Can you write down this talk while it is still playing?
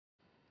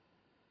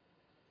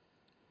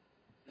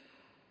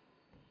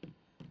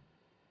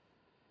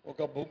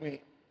భూమి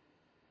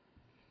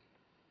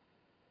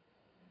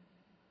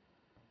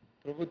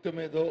ప్రభుత్వం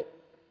ఏదో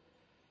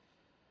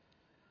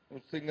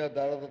ఉచితంగా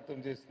దారదత్తం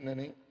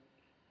చేసిందని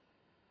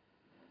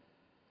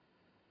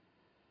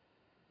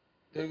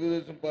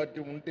తెలుగుదేశం పార్టీ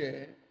ఉంటే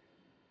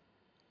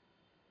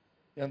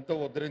ఎంతో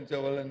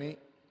ఉద్ధరించేవాళ్ళని,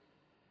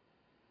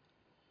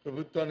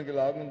 ప్రభుత్వానికి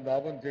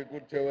లాభం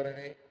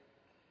చేకూర్చేవారని,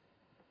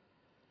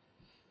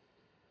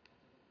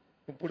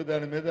 ఇప్పుడు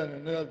దాని మీద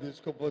నిర్ణయాలు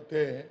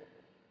తీసుకోకపోతే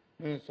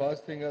మేము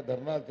స్వాస్థ్యంగా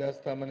ధర్నాలు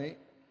చేస్తామని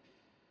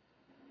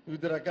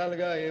వివిధ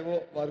రకాలుగా ఏవో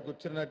వారికి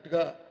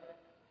వచ్చినట్టుగా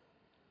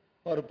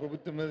వారు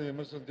ప్రభుత్వం మీద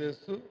విమర్శలు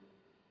చేస్తూ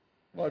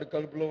వారి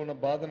కడుపులో ఉన్న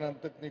బాధను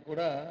అంతటినీ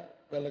కూడా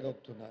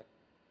వెళ్ళగొప్పుతున్నారు.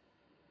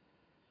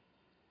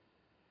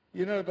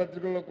 ఈనాడు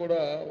పత్రికల్లో కూడా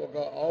ఒక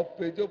హాఫ్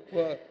పేజీ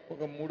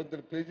ఒక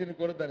 300 పేజీని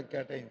కూడా దానికి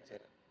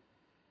కేటాయించారు.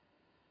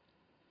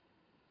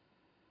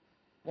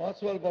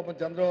 వాస్తవాలు పాపం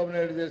చంద్రబాబు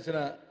నాయుడు చేసిన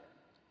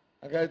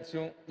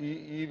అఘాయిత్యం,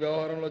 ఈ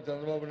వ్యవహారంలో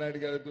చంద్రబాబు నాయుడు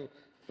గారు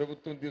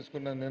ప్రభుత్వం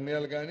తీసుకున్న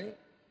నిర్ణయాలు కానీ,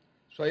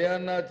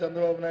 స్వయాన్న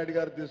చంద్రబాబు నాయుడు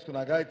గారు తీసుకున్న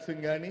అఘాయిత్యం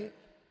కానీ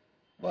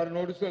వారి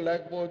నోటీసులో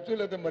లేకపోవచ్చు,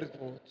 లేదా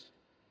మరిచిపోవచ్చు.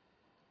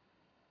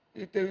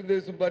 ఈ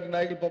తెలుగుదేశం పార్టీ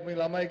నాయకులు పాపం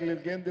వీళ్ళ అమాయకులు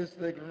వీళ్ళకి ఏం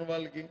తెలుస్తుంది? ఇక్కడ ఉన్న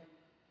వాళ్ళకి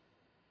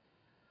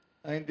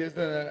ఆయన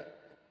చేసిన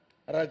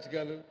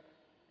అరాచకాలు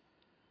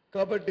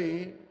కాబట్టి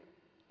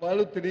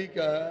వాళ్ళు తెలియక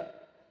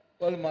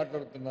వాళ్ళు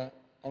మాట్లాడుతున్న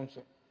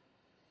అంశం.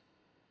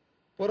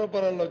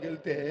 పూర్వపరాల్లోకి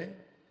వెళ్తే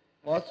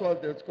వాస్తవాలు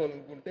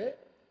తెలుసుకోవాలనుకుంటే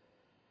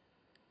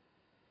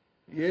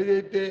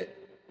ఏదైతే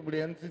ఇప్పుడు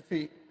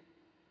ఎన్సీసీకి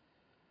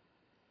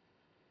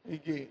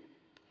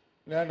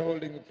ల్యాండ్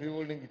హోల్డింగ్, ఫ్రీ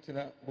హోల్డింగ్ ఇచ్చిన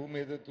భూమి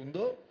ఏదైతే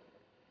ఉందో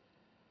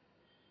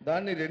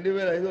దాన్ని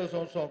 2005వ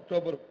సంవత్సరం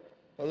అక్టోబర్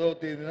 10వ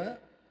తేదీన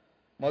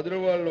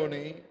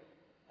మధురవాడలోని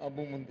ఆ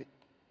భూమి ఉంది.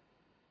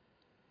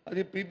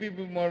 అది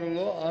పీపీపీ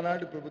మోడల్లో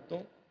ఆనాటి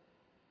ప్రభుత్వం,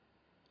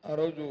 ఆ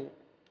రోజు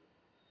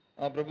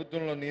ఆ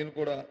ప్రభుత్వంలో నేను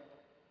కూడా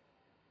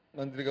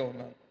మంత్రిగా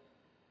ఉన్నాను.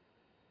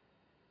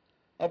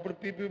 అప్పుడు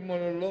పీపీపీ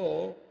మోడల్లో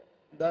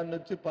దాన్ని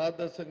వచ్చి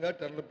పారదర్శకంగా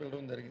టెండర్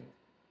పిలవడం జరిగింది.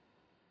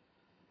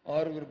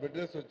 6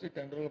 బిడ్డర్స్ వచ్చి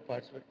టెండర్లో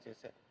పార్టిసిపేట్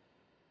చేశారు.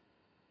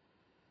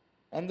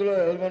 అందులో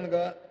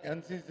ఎల్వన్గా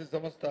ఎన్సీసీ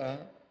సంస్థ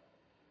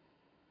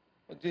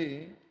వచ్చి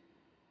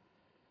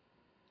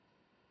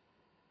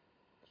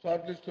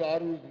షార్ట్ లిస్ట్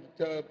 6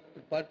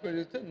 పార్టిసిపేట్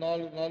చేస్తే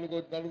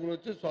నలుగురు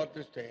వచ్చి షార్ట్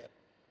లిస్ట్ అయ్యారు.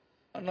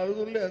 ఆ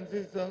నలుగురిలో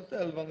ఎన్సీసీ సంస్థ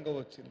ఎల్వన్గా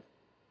వచ్చింది.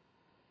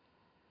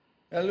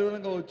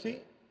 ఎల్వన్గా వచ్చి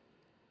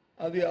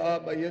అది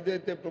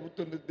ఏదైతే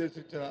ప్రభుత్వం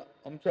నిర్దేశించిన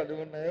అంశాలు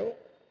ఉన్నాయో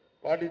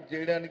వాటిని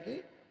చేయడానికి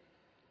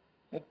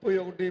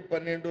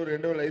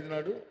 31/12/2005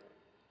 నాడు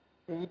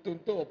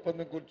ప్రభుత్వంతో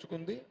ఒప్పందం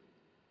కూర్చుకుంది.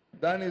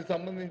 దానికి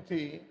సంబంధించి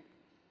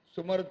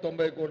సుమారు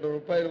 90 కోట్ల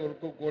రూపాయల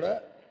వరకు కూడా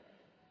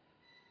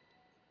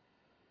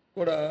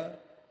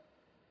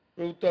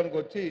ప్రభుత్వానికి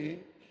వచ్చి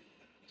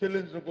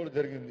చెల్లించడం కూడా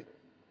జరిగింది.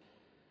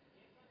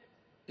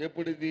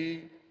 ఎప్పుడు ఇది?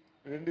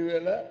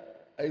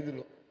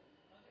 2005లో.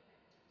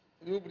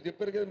 ఇది ఇప్పుడు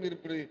చెప్పారు కదా మీరు.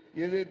 ఇప్పుడు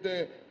ఏదైతే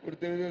ఇప్పుడు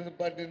తెలుగుదేశం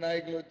పార్టీ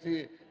నాయకులు వచ్చి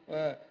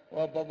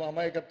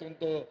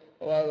అమాయకత్వంతో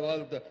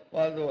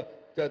వాళ్ళు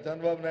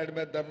చంద్రబాబు నాయుడు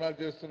మీద ధర్నాలు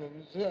చేస్తున్నారు,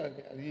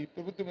 అది ఈ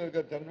ప్రభుత్వం మీద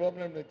కాదు, చంద్రబాబు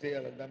నాయుడు మీద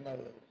చేయాలి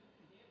ధర్నాలు.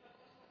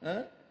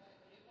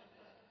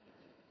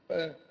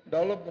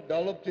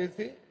 డెవలప్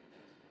చేసి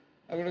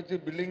అక్కడ వచ్చి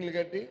బిల్డింగ్లు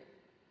కట్టి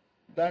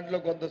దాంట్లో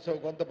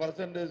కొంత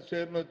పర్సంటేజ్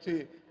షేర్ను వచ్చి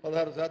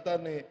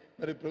 16%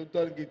 మరి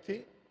ప్రభుత్వానికి ఇచ్చి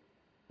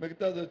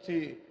మిగతాది వచ్చి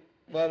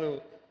వాళ్ళు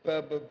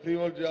ఫ్రీ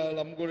హోల్డ్ చేయాలి,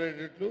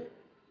 అమ్ముకునేటట్లు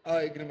ఆ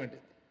అగ్రిమెంట్.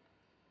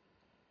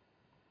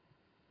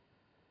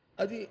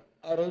 అది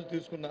ఆ రోజు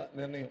తీసుకున్న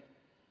నిర్ణయం.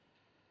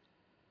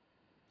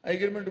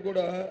 అగ్రిమెంట్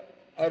కూడా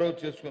ఆ రోజు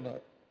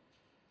చేసుకున్నారు.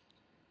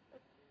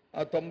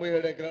 ఆ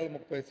 97 ఎకరాలు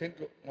 30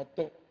 సెంట్లు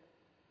మొత్తం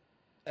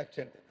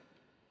ఎక్స్టెంట్.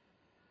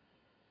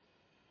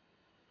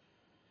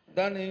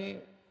 దాన్ని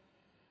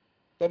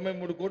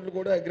 93 కోట్లు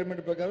కూడా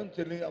అగ్రిమెంట్ ప్రకారం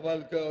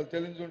వాళ్ళు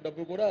చెల్లించిన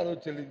డబ్బులు కూడా ఆ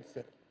రోజు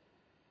చెల్లించారు.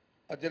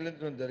 ఆ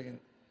చెల్లించడం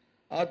జరిగింది.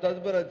 ఆ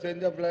తదుపరి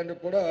చేంజ్ ఆఫ్ ల్యాండ్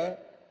కూడా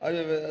అది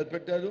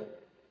పెట్టారు.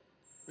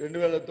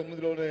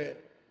 2009లో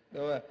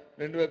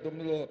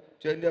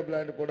చేంజ్ ఆఫ్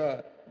ల్యాండ్ కూడా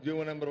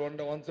జీవో నెంబర్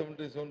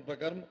 177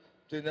 ప్రకారం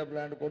చేంజ్ ఆఫ్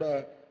ల్యాండ్ కూడా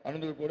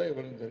అనుమతులు కూడా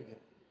ఇవ్వడం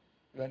జరిగింది.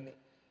 ఇవన్నీ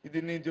ఇది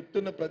నేను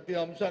చెప్తున్న ప్రతి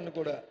అంశాన్ని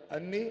కూడా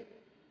అన్ని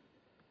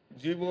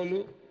జీవోలు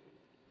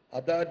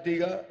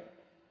అథారిటీగా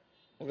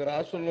ఒక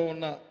రాష్ట్రంలో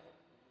ఉన్న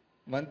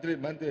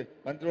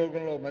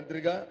మంత్రివర్గంలో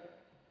మంత్రిగా,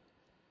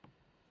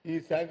 ఈ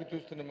శాఖ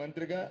చూస్తున్న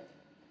మంత్రిగా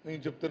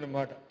నేను చెప్తున్న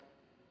మాట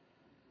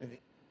ఇది.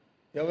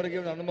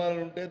 ఎవరికైనా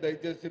అనుమానాలు ఉంటే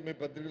దయచేసి మీ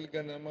పత్రికలకి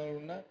అనుమానాలు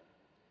ఉన్నా,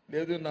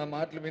 లేదు నా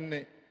మాటలు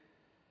విన్నే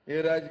ఏ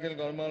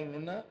రాజకీయాలకు అనుమానాలు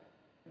ఉన్నా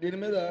దీని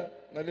మీద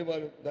మళ్ళీ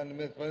వాళ్ళు దాని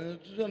మీద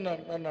స్పందించు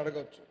నన్ను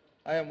అడగచ్చు.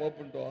 I'm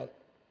open to all.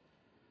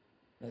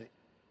 అది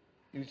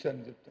ఈ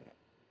విషయాన్ని చెప్తాను.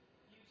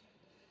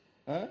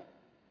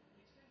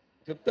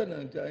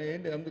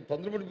 ఏంటి అందుకు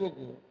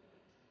తొందరపడిపోకు.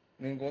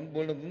 నేను కొంత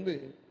బోల్డది ఉంది.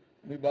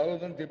 మీ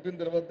బాగోదని చెప్పిన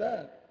తర్వాత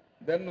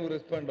దాన్ని నువ్వు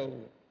రెస్పాండ్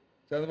అవ్వు.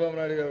 చంద్రబాబు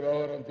నాయుడు గారి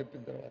వ్యవహారం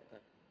చెప్పిన తర్వాత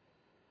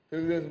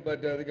తెలుగుదేశం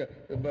పార్టీ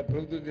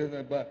ప్రభుత్వం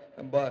చేసిన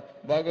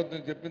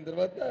భాగవతం చెప్పిన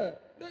తర్వాత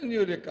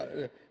దాన్ని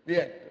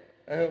react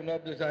I have no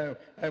objection,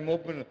 I'm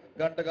open.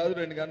 గంట కాదు,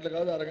 2 గంటలు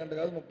కాదు, అరగంట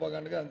కాదు, 30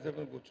 గంటలు కాదు,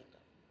 అంతసేపు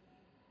కూర్చుంటాను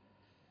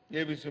ఏ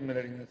విషయం మీరు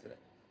అడిగినా సరే.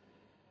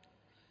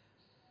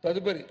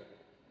 తదుపరి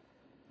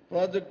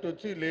ప్రాజెక్ట్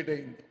వచ్చి లేట్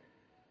అయింది,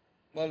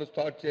 వాళ్ళు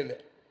స్టార్ట్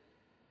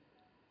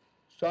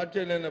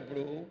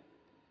చేయలేనప్పుడు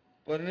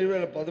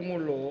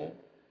 2013లో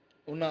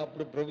ఉన్న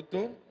అప్పుడు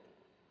ప్రభుత్వం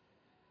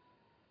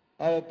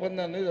ఆ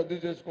ఒప్పందాన్ని రద్దు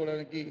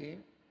చేసుకోవాలని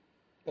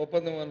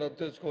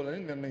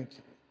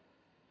నిర్ణయించింది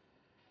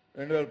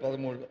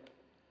 2013లో.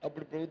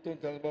 అప్పుడు ప్రభుత్వం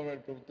చంద్రబాబు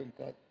నాయుడు ప్రభుత్వం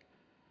కాదు,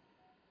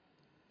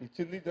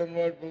 ఇచ్చింది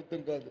చంద్రబాబు నాయుడు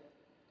ప్రభుత్వం కాదు,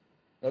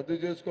 రద్దు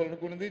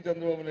చేసుకోవాలనుకున్నది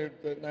చంద్రబాబు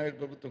నాయుడు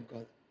ప్రభుత్వం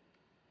కాదు.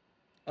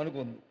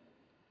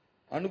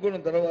 అనుకున్న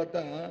తర్వాత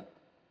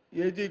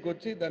ఏజీకి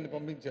వచ్చి దాన్ని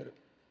పంపించారు.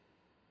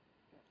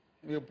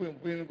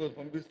 ఒపీనియన్ కోసం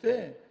పంపిస్తే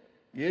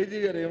ఏజీ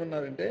గారు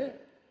ఏమన్నారంటే,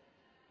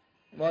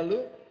 వాళ్ళు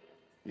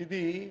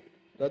ఇది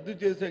రద్దు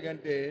చేసే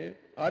కంటే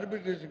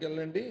ఆర్బిట్రేషన్కి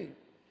వెళ్ళండి,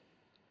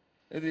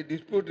 ఇది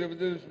డిస్ప్యూట్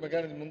రెజల్యూషన్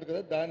మెకానిజం ఉంది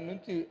కదా,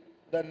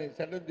 దాన్ని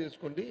సెటిల్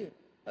చేసుకోండి,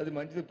 అది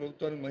మంచిది,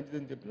 ప్రభుత్వానికి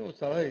మంచిదని చెప్పిన ఒక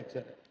సలహా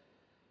ఇచ్చారు.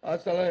 ఆ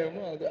సలహా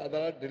ఏమో అది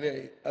అలా డిలే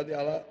అయ్యి అది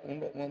అలా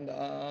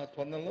ఆ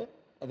స్పందనలో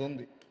అది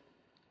ఉంది.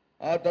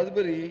 ఆ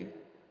తదుపరి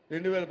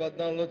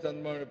 2014లో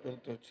చంద్రబాబు నాయుడు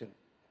ప్రభుత్వం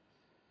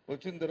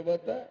వచ్చిన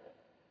తర్వాత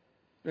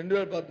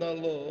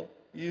 2014లో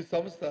ఈ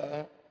సంస్థ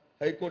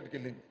హైకోర్టుకి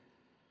వెళ్ళింది.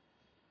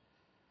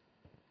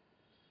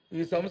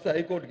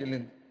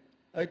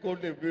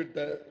 హైకోర్టు ఎఫిడవిట్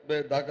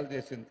దాఖలు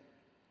చేసింది.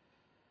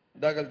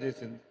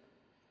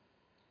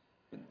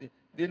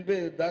 దీనిపై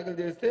దాఖలు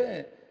చేస్తే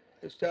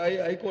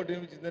హైకోర్టు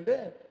ఏమి ఇచ్చిందంటే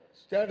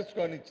స్టేటస్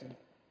కాని ఇచ్చింది.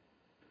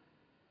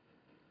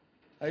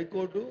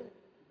 హైకోర్టు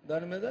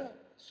దాని మీద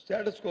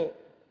స్టేటస్ కో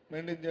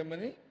మెయింటైన్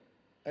చేయమని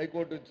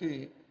హైకోర్టు వచ్చి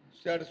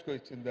స్టేటస్ కో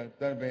ఇచ్చింది.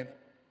 దానిపైన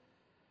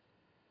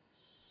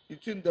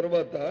ఇచ్చిన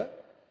తర్వాత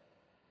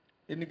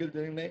ఎన్నికలు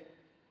జరిగినాయి.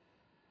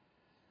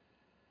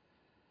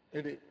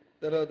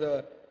 తర్వాత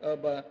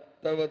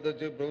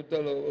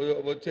ప్రభుత్వాలు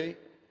వచ్చాయి.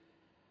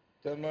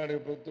 చంద్రబాబు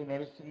ప్రభుత్వం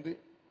నడుస్తుంది.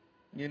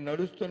 ఈ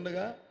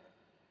నడుస్తుండగా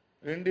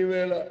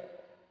 2012,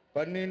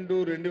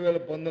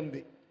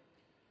 2019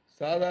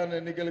 సాధారణ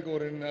ఎన్నికలకు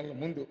 2 నెలల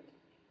ముందు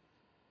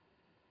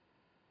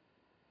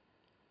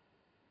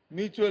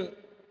మ్యూచువల్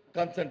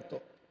కన్సెంట్తో,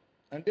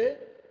 అంటే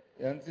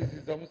ఎన్సీసీ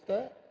సంస్థ,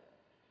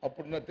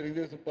 అప్పుడున్న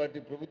తెలుగుదేశం పార్టీ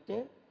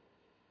ప్రభుత్వం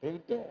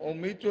ఓ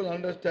మ్యూచువల్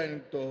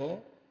అండర్స్టాండింగ్తో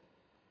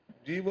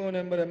జీవో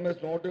నెంబర్ MS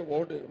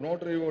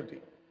 121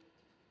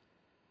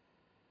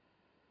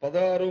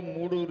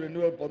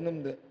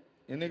 16/3/2019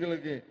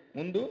 ఎన్నికలకి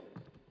ముందు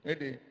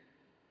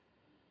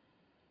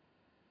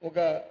ఒక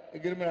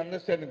అగ్రిమెంట్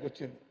అండర్స్టాండింగ్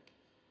వచ్చింది.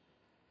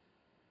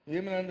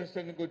 ఏమైనా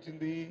అండర్స్టాండింగ్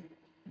వచ్చింది?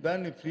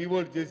 దాన్ని ఫ్రీ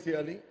హోల్డ్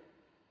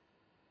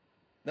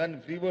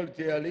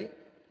చేయాలి,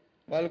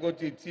 వాళ్ళకి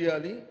వచ్చి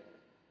ఇచ్చేయాలి.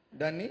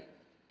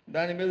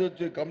 దాని మీద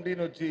వచ్చి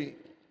కమిటీని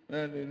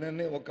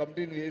ఒక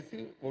కమిటీని వేసి,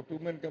 ఒక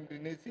 2-man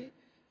కమిటీని వేసి,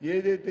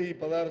 ఏదైతే ఈ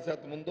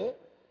 16% ఉందో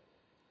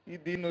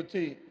దీన్ని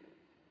వచ్చి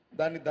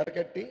దాన్ని ధర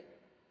కట్టి,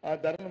 ఆ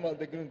ధరను వాళ్ళ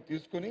దగ్గర నుంచి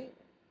తీసుకొని,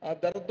 ఆ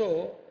ధరతో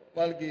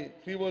వాళ్ళకి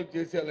ఫ్రీ హోల్డ్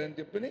చేసేయాలని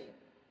చెప్పి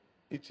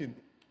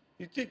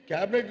ఇచ్చి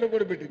క్యాబినెట్లో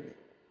కూడా పెట్టింది.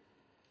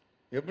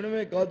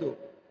 ఇవ్వడమే కాదు,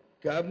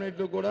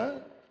 క్యాబినెట్లో కూడా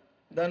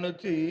దాన్ని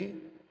వచ్చి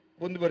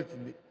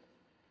పొందుపరిచింది.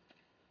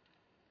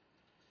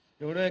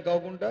 ఇవ్వడమే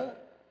కాకుండా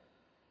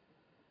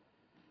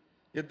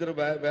ఇద్దరు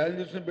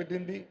వాల్యూస్ని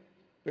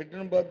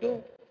పెట్టిన బాధతో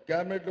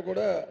క్యాబినెట్లో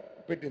కూడా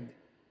పెట్టింది.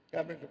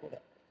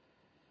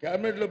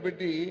 క్యాబినెట్లో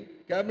పెట్టి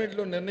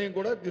క్యాబినెట్లో నిర్ణయం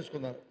కూడా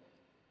తీసుకున్నారు.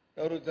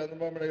 ఎవరు?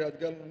 చంద్రబాబు నాయుడు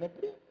అధికారంలో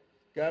ఉన్నప్పుడు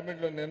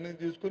క్యాబినెట్లో నిర్ణయం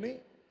తీసుకుని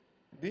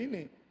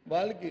దీన్ని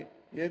వాళ్ళకి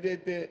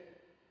ఏదైతే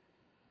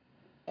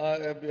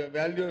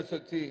వాల్యూస్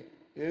వచ్చి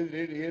ఏ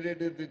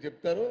రేట్ అయితే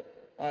చెప్తారో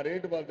ఆ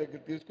రేటు వాళ్ళ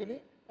దగ్గర తీసుకుని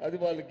అది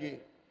వాళ్ళకి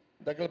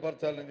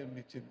దఖలుపరచాలని చెప్పి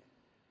ఇచ్చింది.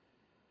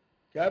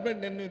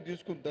 క్యాబినెట్ నిర్ణయం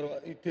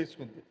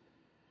తీసుకుంది.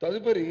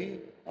 తదుపరి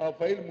ఆ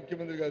ఫైల్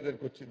ముఖ్యమంత్రి గారి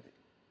దగ్గరికి వచ్చింది.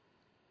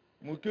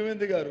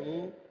 ముఖ్యమంత్రి గారు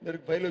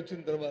దగ్గరికి ఫైల్ వచ్చిన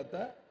తర్వాత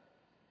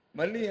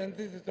మళ్ళీ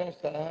ఎన్సీసీ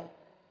సంస్థ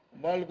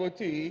వాళ్ళకి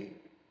వచ్చి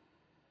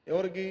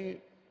ఎవరికి?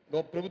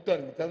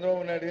 ప్రభుత్వానికి,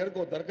 చంద్రబాబు నాయుడు గారికి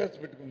ఒక దరఖాస్తు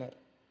పెట్టుకున్నారు.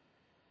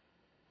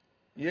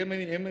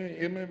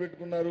 ఏమని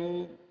పెట్టుకున్నారు?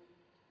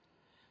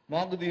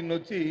 మాకు దీన్ని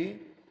వచ్చి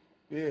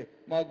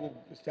మాకు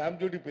స్టాంప్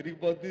డ్యూటీ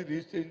పెరిగిపోద్ది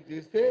రిజిస్ట్రేషన్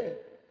చేస్తే,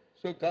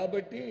 సో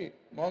కాబట్టి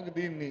మాకు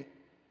దీన్ని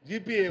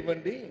జీపీఏ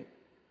ఇవ్వండి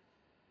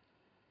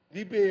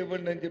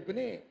అని చెప్పి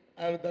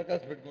ఆయన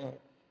దరఖాస్తు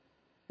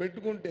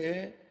పెట్టుకుంటే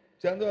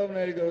చంద్రబాబు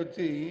నాయుడు గారు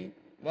వచ్చి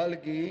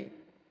వాళ్ళకి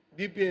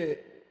జీపీఏ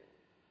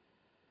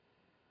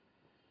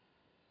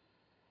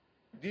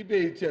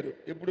ఇచ్చారు.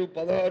 ఇప్పుడు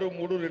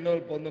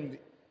 16/3/2019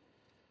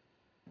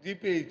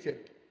 జీపీఏ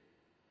ఇచ్చారు.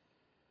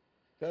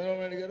 చంద్రబాబు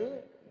నాయుడు గారు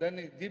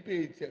దాన్ని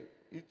జీపీఏ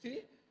ఇచ్చి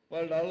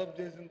వాళ్ళు డెవలప్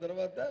చేసిన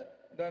తర్వాత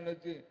దాన్ని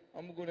వచ్చి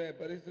అమ్ముకునే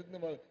పరిస్థితిని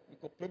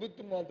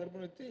ప్రభుత్వం వాళ్ళ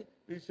తరఫున వచ్చి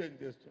రిజిస్ట్రేషన్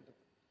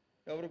చేస్తుంటుంది.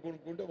 ఎవరు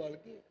కొనుక్కుంటే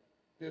వాళ్ళకి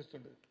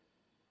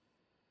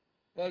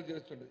వాళ్ళు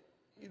చేస్తుండేది.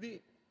 ఇది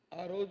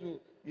ఆ రోజు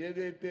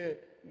ఏదైతే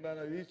మన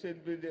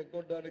రిజిస్ట్రేషన్ ఫీజు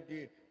ఎక్కొట్టడానికి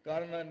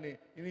కారణాన్ని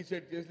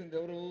ఇనిషియేట్ చేసింది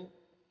ఎవరు?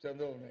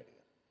 చంద్రబాబు నాయుడు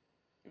గారు.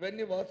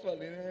 ఇవన్నీ వాస్తవాలు,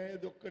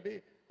 నేనేది ఒక్కటి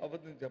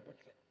అబద్ధం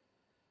చెప్పట్లే.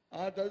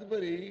 ఆ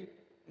తదుపరి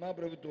మా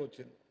ప్రభుత్వం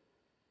వచ్చింది.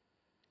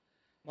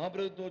 మా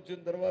ప్రభుత్వం వచ్చిన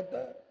తర్వాత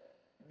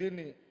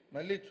దీన్ని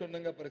మళ్ళీ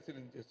క్షుణ్ణంగా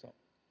పరిశీలన చేసాం.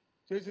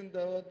 చేసిన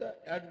తర్వాత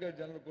అడ్వకేట్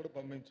జనరల్ కూడా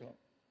పంపించాం.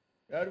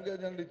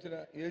 అడ్వకేట్ జనరల్ ఇచ్చిన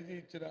ఏజీ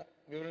ఇచ్చిన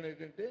వివరణ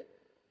ఏంటంటే,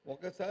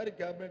 ఒకసారి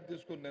క్యాబినెట్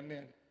తీసుకున్న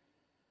నిర్ణయాన్ని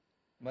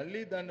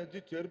మళ్ళీ దాన్ని వచ్చి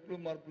చేర్పులు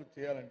మార్పులు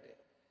చేయాలంటే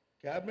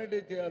క్యాబినెటే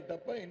చేయాలి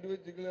తప్ప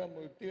ఇండివిజువల్గా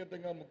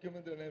వ్యక్తిగతంగా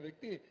ముఖ్యమంత్రి అనే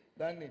వ్యక్తి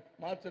దాన్ని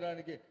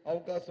మార్చడానికి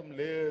అవకాశం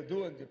లేదు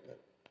అని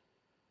చెప్పారు.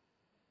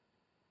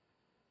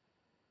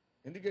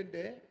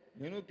 ఎందుకంటే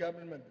నేను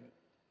క్యాబినెట్ మంత్రి,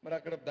 మరి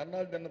అక్కడ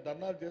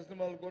ధర్నాలు చేసిన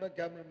వాళ్ళు కూడా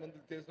క్యాబినెట్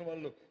మంత్రి చేసిన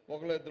వాళ్ళు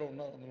ఒకళ్ళు ఇద్దరు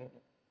ఉన్నారు. అందులో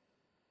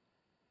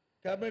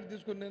క్యాబినెట్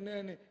తీసుకున్న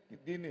నిర్ణయాన్ని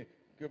దీన్ని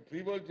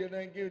ప్రీబోల్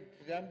చేయడానికి,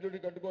 స్టాంప్ డ్యూటీ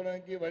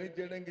కట్టుకోవడానికి, వణి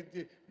చేయడానికి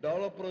ఇచ్చి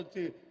డెవలపర్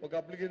వచ్చి ఒక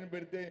అప్లికేషన్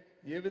పెడితే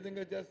ఏ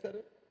విధంగా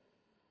చేస్తారు?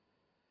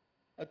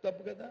 అది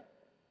తప్పు కదా.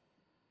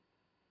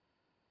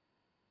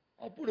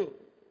 అప్పుడు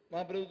మా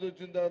ప్రభుత్వం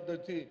వచ్చిన తర్వాత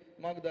వచ్చి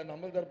మాకు దాన్ని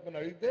అమలు జరపని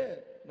అడిగితే,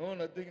 నో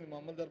నథింగ్, మా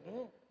అమలు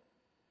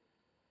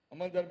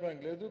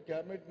జరపడానికి లేదు,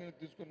 క్యాబినెట్ నేను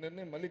తీసుకున్న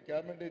నిర్ణయం మళ్ళీ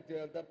క్యాబినెట్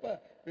చేయాలి తప్ప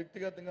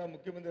వ్యక్తిగతంగా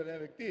ముఖ్యమంత్రి అనే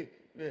వ్యక్తి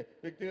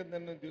వ్యక్తిగత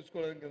నిర్ణయం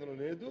తీసుకోవడానికి అందులో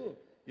లేదు.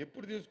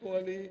 ఎప్పుడు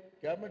తీసుకోవాలి?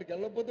 క్యాబినెట్కి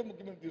వెళ్ళకపోతే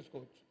ముఖ్యమంత్రి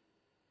తీసుకోవచ్చు,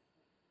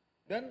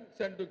 then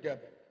send to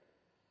cabinet,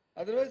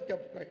 otherwise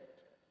kept quiet.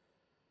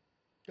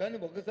 కానీ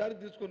ఒకసారి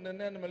తీసుకున్న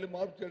నిర్ణయాన్ని మళ్ళీ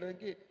మార్పు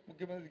చేయడానికి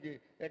ముఖ్యమంత్రికి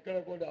ఎక్కడ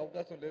కూడా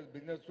అవకాశం లేదు.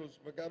 బిజినెస్ రూల్స్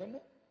ప్రకారము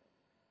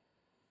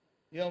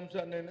ఏ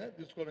అంశాన్నైనా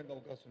తీసుకోవడానికి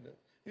అవకాశం లేదు.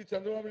 ఇది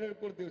చంద్రబాబు నాయుడు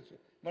కూడా తెలుసు.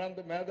 మనంత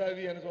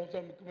మేధావి 8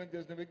 సంవత్సరాలు ముఖ్యమంత్రి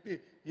చేసిన వ్యక్తి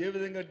ఏ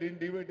విధంగా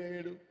డిబేట్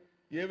అయ్యాడు,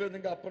 ఏ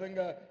విధంగా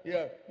అప్పరంగా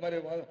మరి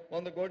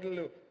 100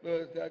 కోట్లు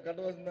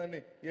కట్టవలసిన దాన్ని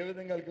ఏ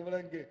విధంగా వాళ్ళకి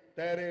ఇవ్వడానికి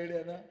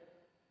తయారయ్యాడేనా?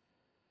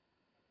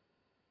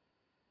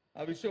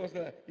 ఆ విషయం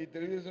అసలు ఈ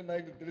తెలుగుదేశం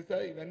నాయకులు తెలుసా?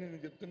 ఇవన్నీ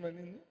నేను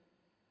చెప్తున్నవన్నీ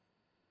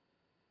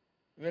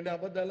ఇవన్నీ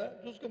అబద్ధాలా?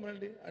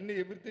 చూసుకోమనండి. అన్ని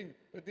ఎవ్రీథింగ్,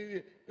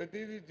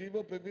 ప్రతిదీ జీవో,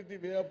 ప్రతిదీ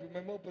వే ఆఫ్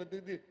మెమో,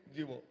 ప్రతిదీ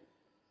జీవో.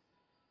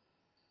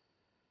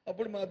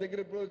 అప్పుడు మా దగ్గర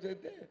అప్రోచ్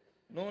అయితే,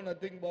 నో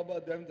నథింగ్ బాబా,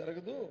 అదేం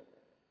జరగదు,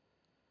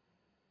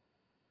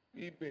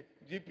 ఈ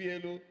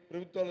జీపీఏలు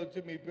ప్రభుత్వాలు వచ్చి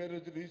మీ పేరు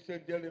వచ్చి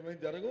రిజిస్టర్ చేయాలి,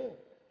 ఏమైనా జరగవు.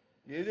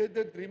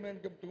 ఏదైతే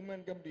 2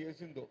 మ్యాన్ కమిటీ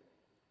వేసిందో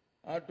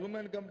ఆ 2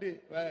 మ్యాన్ కమిటీ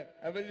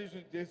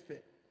ఎవాల్యుయేషన్ చేస్తే,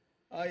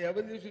 ఆ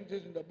ఎవాల్యుయేషన్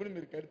చేసిన డబ్బులు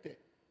మీరు కడితే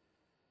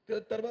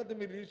తర్వాత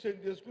మీరు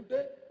రిజిస్ట్రేషన్ చేసుకుంటే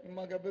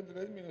మాకు అభ్యంతరం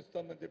లేదు, మేము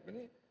ఇస్తామని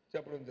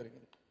చెప్పడం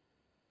జరిగింది.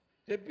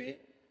 చెప్పి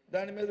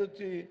దాని మీద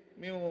వచ్చి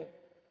మేము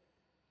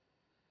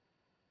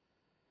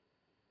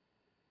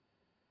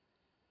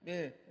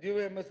జీవో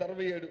నెంబర్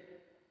 67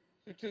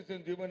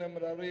 67 జీవో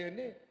నెంబర్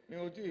 67ని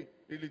మేము వచ్చి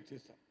రిలీజ్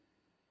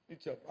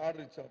ఇచ్చాం,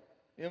 ఆర్డర్ ఇచ్చాం.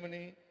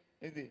 ఏమని?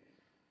 ఇది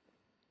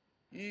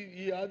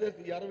ఈ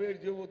ఆదేశం 67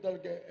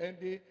 జీవోతాలకి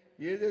ఏంటి,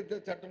 ఏదైతే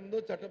చట్టం ఉందో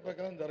చట్ట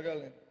ప్రకారం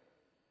జరగాలని,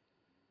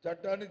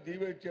 చట్టాన్ని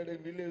డివైడ్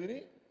చేయడానికి వీల్లేదని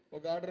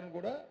ఒక ఆర్డర్ను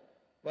కూడా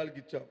వాళ్ళకి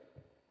ఇచ్చాం.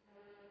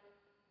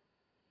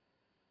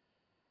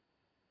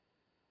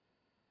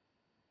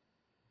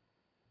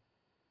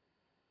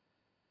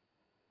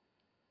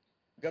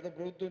 గత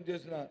ప్రభుత్వం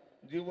చేసిన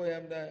GO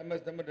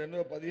MS number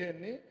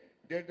 2015ని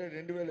dated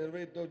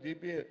 2020తో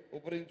GPA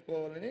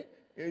ఉపయోగించుకోవాలని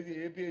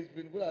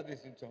ఏపీఎస్పీని కూడా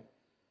ఆదేశించాం.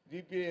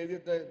 జీపీఏ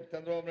ఏదైతే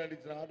చంద్రబాబు నాయుడు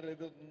ఇచ్చిన ఆర్డర్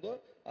ఏదైతే ఉందో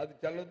అది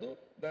చెల్లదు,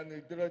 దాన్ని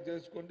విత్డ్రా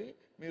చేసుకోండి,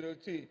 మీరు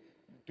వచ్చి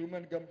 2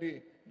 మ్యాన్ కమిటీ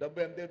డబ్బు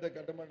ఎంతైతే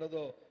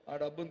కట్టమంటుందో ఆ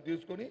డబ్బును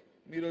తీసుకొని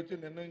మీరు వచ్చి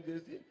నిర్ణయం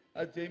చేసి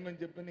అది చేయమని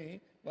చెప్పని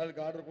వాళ్ళకి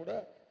ఆర్డర్ కూడా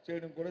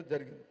చేయడం కూడా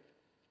జరిగింది.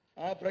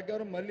 ఆ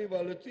ప్రకారం మళ్ళీ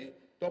వాళ్ళు వచ్చి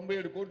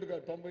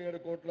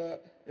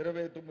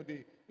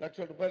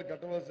 97,29 రూపాయలు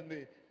కట్టవలసింది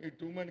ఈ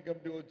 2 మ్యాన్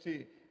కమిటీ వచ్చి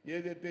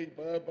ఏదైతే ఈ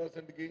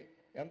 16%కి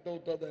ఎంత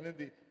అవుతుంది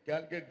అనేది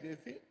క్యాల్కులేట్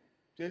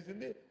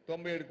చేసింది.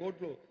 97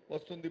 కోట్లు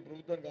వస్తుంది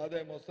ప్రభుత్వానికి,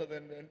 ఆదాయం వస్తుంది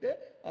అంటే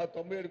ఆ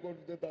 97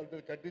 కోట్లతో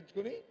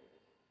కట్టించుకొని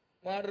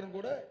ఆర్డర్ను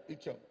కూడా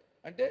ఇచ్చాం.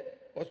 అంటే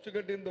ఫస్ట్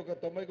కట్టింది ఒక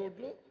 90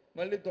 కోట్లు,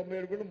 మళ్ళీ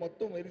 97 కోట్లు,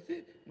 మొత్తం వెలిసి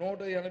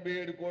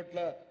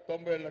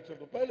 187,97,00,000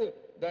 రూపాయలు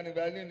దాని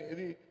వాల్యూని,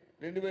 ఇది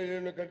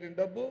 2007లో కట్టిన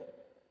డబ్బు,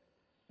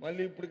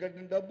 మళ్ళీ ఇప్పుడు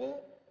కట్టిన డబ్బు,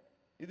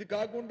 ఇది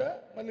కాకుండా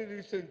మళ్ళీ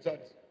రిజిస్ట్రేషన్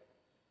ఛార్జ్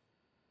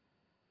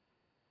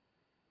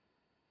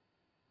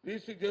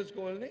రిజిస్టర్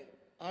చేసుకోవాలని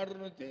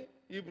ఆర్డర్ వచ్చి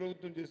ఈ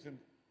ప్రభుత్వం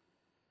చేసింది.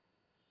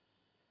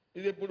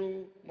 ఇది ఇప్పుడు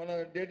మన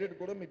డేటెడ్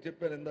కూడా మీకు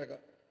చెప్పాను ఇందాక.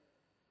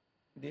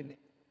 దీన్ని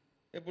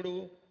ఇప్పుడు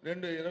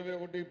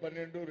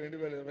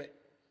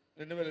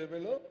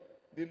 21/12/2020లో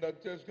దీన్ని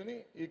రద్దు చేసుకుని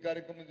ఈ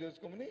కార్యక్రమం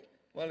చేసుకోమని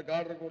వాళ్ళకి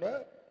ఆర్డర్ కూడా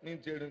మేము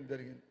చేయడం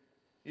జరిగింది.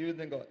 ఈ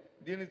విధంగా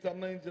దీనికి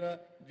సంబంధించిన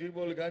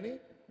జీవోలు కానీ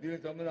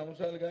దీనికి సంబంధించిన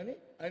అంశాలు కానీ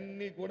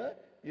అన్నీ కూడా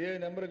ఏ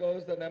నెంబర్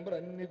కావాల్సిన నెంబర్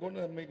అన్నీ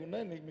కూడా మీకు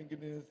ఉన్నాయి, మీకు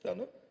నేను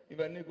ఇస్తాను.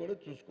 ఇవన్నీ కూడా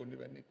చూసుకోండి.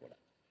 ఇవన్నీ కూడా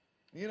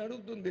నేను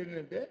అడుగుతుంది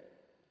ఏంటంటే,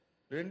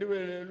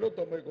 2007లో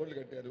 90 కోట్లు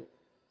కట్టారు,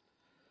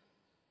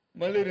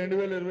 మళ్ళీ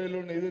 2020లో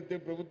ఏదైతే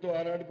ప్రభుత్వం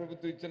ఆనాడు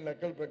ప్రభుత్వం ఇచ్చిన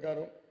లెక్కల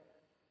ప్రకారం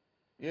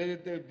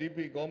ఏదైతే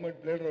డిపి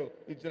గవర్నమెంట్ లీడర్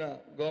ఇచ్చిన,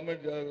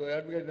 గవర్నమెంట్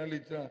అడ్వకేట్ జనరల్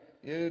ఇచ్చిన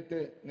ఏదైతే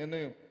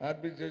నిర్ణయం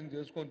ఆర్బిట్రేషన్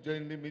చేసుకొని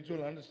చేయండి,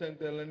 మ్యూచువల్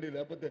అండర్స్టాండింగ్ వెళ్ళండి,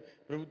 లేకపోతే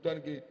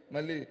ప్రభుత్వానికి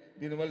మళ్ళీ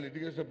దీనివల్ల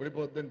లిటిగేషన్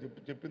పడిపోద్దని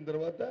చెప్పిన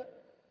తర్వాత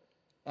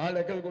ఆ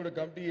లెక్కలు కూడా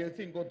కమిటీ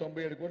వేసి ఇంకో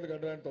 97 కోట్లు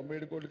కట్టడానికి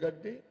 97 కోట్లు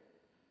కట్టి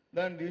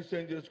దాన్ని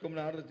రిజిస్ట్రేషన్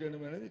చేసుకోమని ఆర్డర్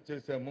చేయడం అనేది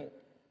చేశాము.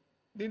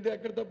 దీంట్లో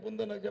ఎక్కడ తప్పు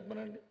ఉందో నాకు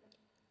చెప్పనండి.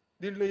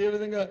 దీంట్లో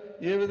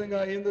ఏ విధంగా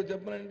అయిందో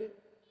చెప్పనండి.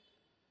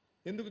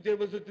 ఎందుకు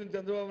చేయవలసి వచ్చింది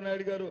చంద్రబాబు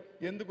నాయుడు గారు?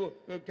 ఎందుకు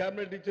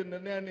క్యాబినెట్ ఇచ్చిన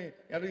నిర్ణయాన్ని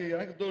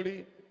వెనక్కి తోడి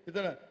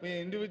ఇతర మీ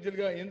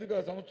ఇండివిజువల్గా ఎందుకు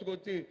ఆ సంస్థకు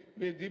వచ్చి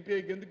మీ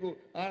జీపీఐకి ఎందుకు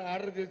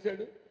ఆర్డర్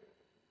చేశాడు?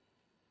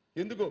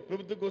 ఎందుకు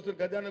ప్రభుత్వం కోసం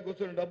ఖజానా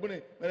కోసం డబ్బుని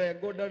మరి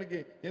ఎగ్గొట్టడానికి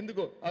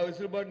ఎందుకు ఆ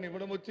వెసులుబాటుని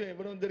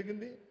ఇవ్వడం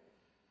జరిగింది?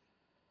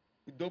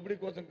 ఈ దోపిడీ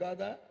కోసం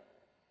కాదా?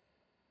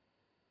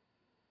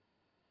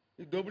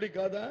 ఈ దోపిడీ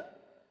కాదా?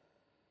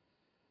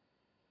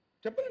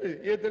 చెప్పండి.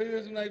 ఏ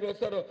తెలుగుదేశం నాయకులు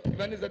వస్తారో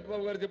ఇవన్నీ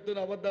సత్యబాబు గారు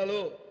చెప్తున్న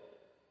అబద్ధాలు,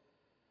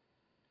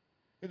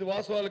 ఇది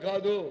వాస్తవాలు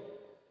కాదు.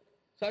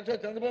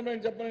 సాక్షాత్ చంద్రబాబు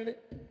నాయుడు చెప్పనండి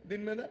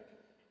దీని మీద.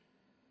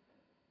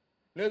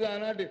 లేదా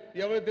ఆనాటి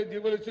ఎవరైతే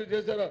జీవోలు ఇష్యూ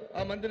చేశారో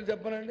ఆ మంత్రిని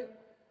చెప్పనండి.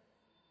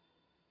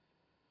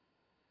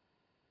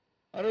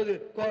 ఆ రోజు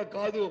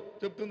కాదు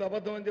చెప్తుంది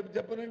అబద్ధం అని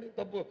చెప్పనండి.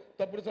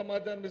 తప్పుడు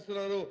సమాచారం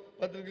ఇస్తున్నారు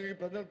పత్రికలకి,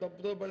 ప్రజలు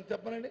తప్పుతో పడి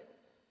చెప్పనండి.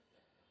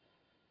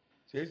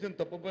 చేసిన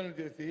తప్పు పనులు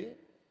చేసి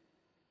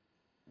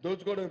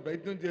దోచుకోవడానికి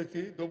ప్రయత్నం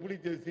చేసి దోపిడీ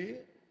చేసి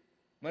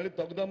మళ్ళీ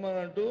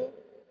తగ్గుదామని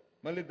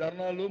మళ్ళీ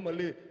ధర్నాలు,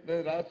 మళ్ళీ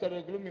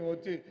రాస్తారోకులు మేము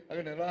వచ్చి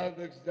అక్కడ నిరాహార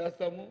దీక్ష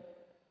చేస్తాము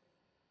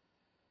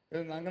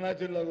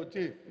నంగనాచరిలాగా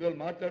వచ్చి ఇవాళ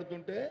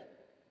మాట్లాడుతుంటే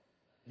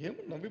ఏమో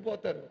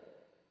నవ్విపోతారు.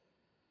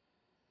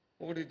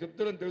 ఒకటి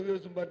చెప్తున్నాం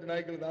తెలుగుదేశం పార్టీ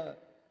నాయకులదా,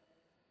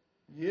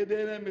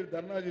 ఏదైనా మీరు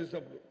ధర్నా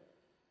చేసినప్పుడు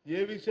ఏ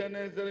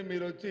విషయాన్నైనా సరే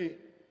మీరు వచ్చి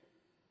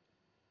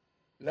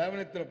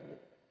లేవనెత్తినప్పుడు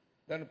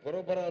దాని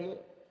పూర్వపరాలు,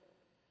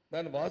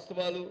 దాని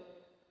వాస్తవాలు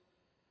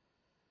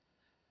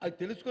అది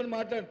తెలుసుకొని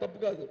మాట్లాడి తప్పు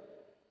కాదు.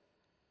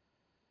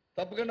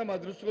 తప్పకుండా మా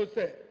దృష్టికి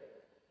వస్తే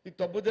ఇది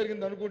తప్పు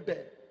జరిగింది అనుకుంటే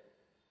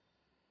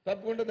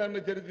తప్పకుండా దాని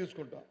మీద చర్య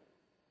తీసుకుంటాం.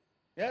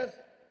 ఎస్,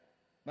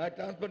 మా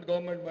ట్రాన్స్పరెంట్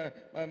గవర్నమెంట్,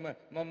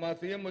 మా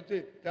సీఎం వచ్చి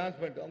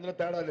ట్రాన్స్పరెంట్, అందులో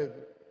తేడా లేదు.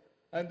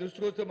 ఆయన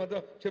దృష్టికి వస్తే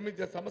మాత్రం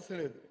క్షమించే సమస్య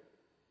లేదు.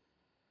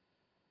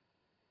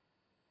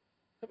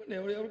 చెప్పండి,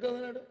 ఎవరు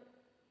కాదన్నాడు?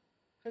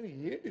 కానీ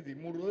ఏంటిది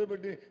 3 రోజులు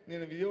బట్టి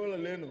నేను విజయవాడలో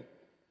లేను.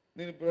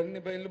 నేను ఇప్పుడు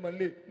అన్ని బయలు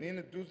మళ్ళీ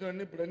నేను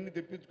చూసినన్ని ఇప్పుడు అన్ని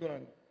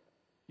తెప్పించుకున్నాను.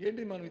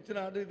 ఏంటి మనం ఇచ్చిన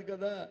ఆర్డర్ ఇది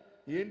కదా,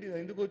 ఏంటి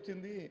ఎందుకు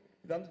వచ్చింది?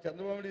 ఇదంతా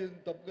చంద్రబాబు నాయుడు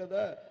చేసిన తప్పు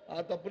కదా, ఆ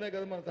తప్పునే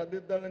కదా మనం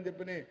సర్దిద్దాలని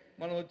చెప్పి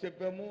మనం వచ్చి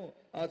చెప్పాము.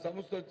 ఆ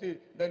సంస్థ వచ్చి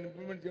దాన్ని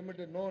ఇంప్లిమెంట్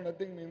చేయమంటే నో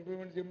నథింగ్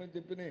ఇంప్లిమెంట్ చేయమని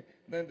చెప్పి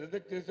దాన్ని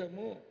రిజెక్ట్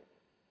చేశాము.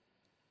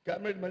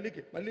 క్యాబినెట్ మళ్ళీ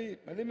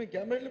మేము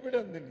క్యాబినెట్లో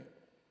పెట్టాము దీన్ని.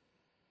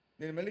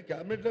 నేను మళ్ళీ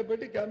క్యాబినెట్లో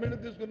పెట్టి క్యాబినెట్లో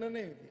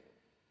తీసుకున్నానే ఇది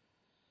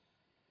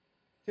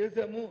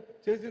చేశాము.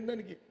 చేసిన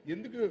దానికి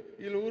ఎందుకు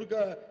వీళ్ళు ఊరిక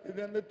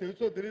ఇదంతా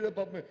తెలుసో తెలియదో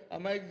పాపం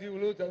అమాయక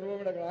జీవులు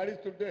చంద్రబాబు అక్కడ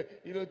ఆడిస్తుంటే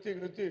వీళ్ళు వచ్చి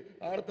ఇక్కడ వచ్చి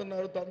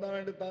ఆడుతున్నారు.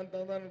 తందానంటే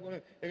తందానుకొని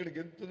ఇక్కడికి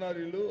గెలుతున్నారు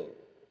వీళ్ళు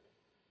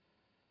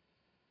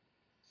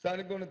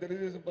స్థానిక ఉన్న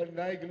తెలుగుదేశం పార్టీ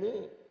నాయకులు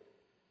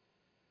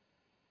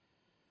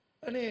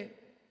అని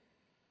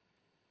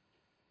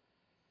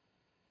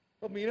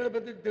ఈనాడు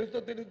ప్రతి తెలుసో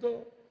తెలియదో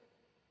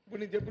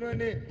ఇప్పుడు నేను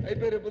చెప్పినవన్నీ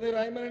అయిపోయి రేపు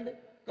రాయమనండి.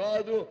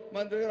 కాదు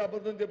మంత్రి గారు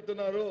అబద్ధం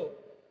చెప్తున్నారు,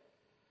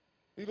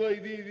 ఇదిగో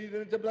ఇది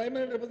చెప్పి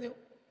రాయమనండి రేపు.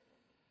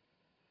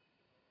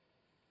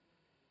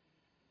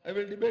 I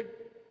will debate.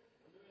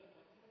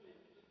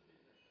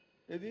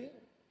 ఇది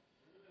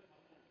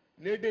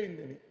లేట్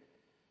అయిందని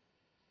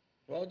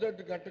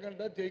ప్రాజెక్టు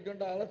కట్టకుండా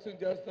చేయకుండా ఆలస్యం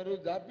చేస్తారు,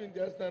 జాప్యం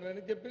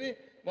చేస్తారని చెప్పి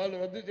వాళ్ళు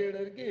రద్దు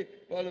చేయడానికి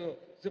వాళ్ళు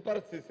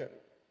సిఫారసు చేశారు.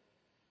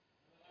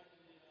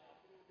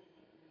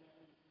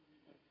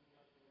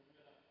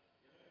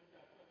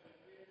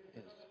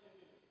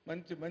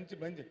 మంచి మంచి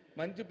మంచి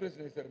మంచి ప్రశ్న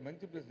వేశారు,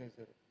 మంచి ప్రశ్న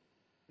వేశారు.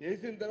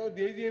 వేసిన తర్వాత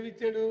ఏమి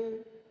ఇచ్చాడు?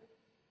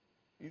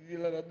 ఇది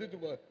ఇలా రద్దు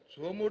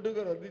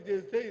సోమోటుగా రద్దు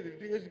చేస్తే ఇది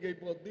లిటిగేషన్కి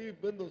అయిపోద్ది,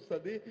 ఇబ్బంది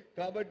వస్తుంది,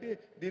 కాబట్టి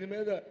దీని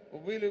మీద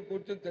ఉభయలు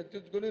కూర్చొని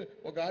చర్చించుకొని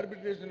ఒక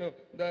ఆర్బిట్రేషన్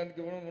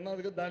దానికి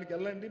ఉన్నది కదా, దానికి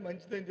వెళ్ళండి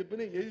మంచిదని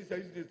చెప్పి ఏజీ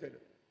సజెస్ట్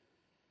చేశాడు.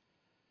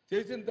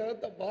 చేసిన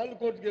తర్వాత వాళ్ళు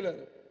కోర్టుకు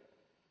వెళ్ళారు.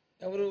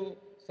 ఎవరు?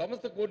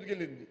 సంస్థ కోర్టుకు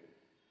వెళ్ళింది.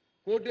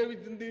 కోర్టు ఏమి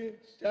ఇచ్చింది?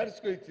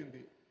 స్టాటస్కో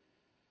ఇచ్చింది.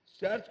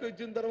 స్టాట్స్కి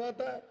వచ్చిన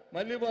తర్వాత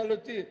మళ్ళీ వాళ్ళు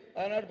వచ్చి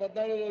ఆనాడు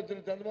 14లో వచ్చిన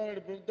చంద్రబాబు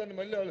నాయుడు ప్రభుత్వాన్ని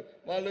మళ్ళీ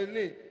వాళ్ళు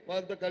వెళ్ళి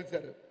వాళ్ళతో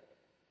కలిశారు,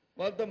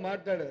 వాళ్ళతో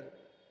మాట్లాడారు.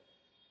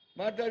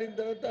 మాట్లాడిన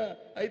తర్వాత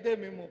అయితే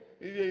మేము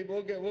ఇది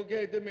ఓకే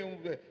అయితే మేము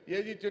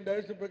ఏది ఇచ్చిన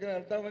డైరెక్షన్ ప్రకారం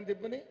వెళ్తామని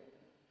చెప్పని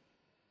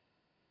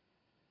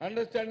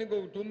అండర్స్టాండింగ్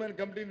ఒక 2 man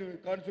కమిటీని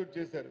కాన్స్టిట్యూట్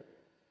చేశారు.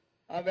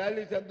 ఆ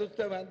వాల్యూస్ ఎంత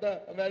వస్తే అంత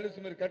వాల్యూస్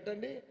మీరు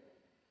కట్టండి,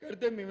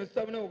 కడితే మేము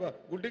ఇస్తామని ఒక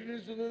గుడ్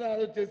ఇంటెన్షన్ ఉందని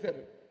ఆలోచన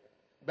చేశారు.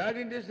 బ్యాడ్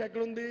ఇంటెన్షన్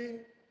ఎక్కడుంది?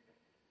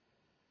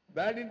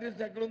 బ్యాడ్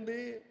ఇంటెన్షన్ ఎక్కడుంది?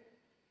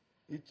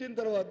 ఇచ్చిన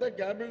తర్వాత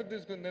క్యాబినెట్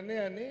తీసుకున్న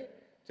నిర్ణయాన్ని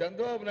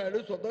చంద్రబాబు నాయుడు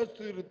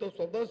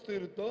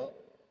స్వదస్తీరుతో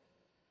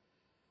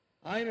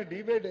ఆయన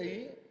డిబేట్ అయ్యి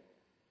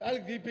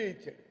వాళ్ళకి జీపీ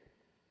ఇచ్చాడు.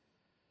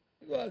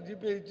 ఇగో ఆ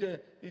జీపీ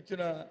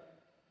ఇచ్చిన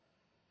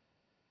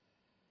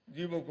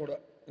జీవో కూడా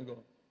ఇగో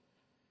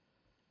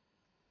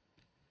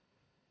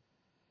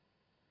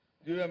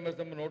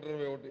జీవోఎంఎస్ఎం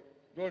 121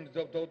 చూడండి,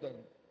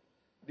 చదువుతాను.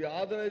 The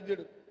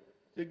authorised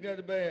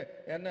signed by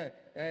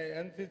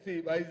NCC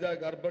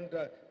Vizag Urban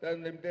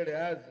Limited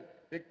has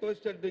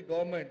requested the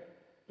government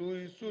to to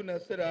issue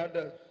necessary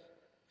orders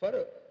for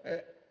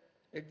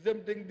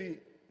exempting the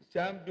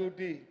stamp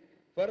duty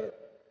for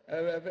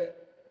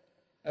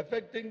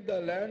affecting the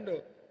land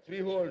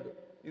freehold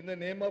in the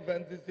name of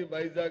NCC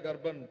Vizag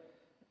Urban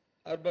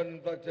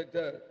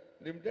Infrastructure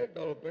Limited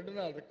Development అని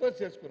వాళ్ళు request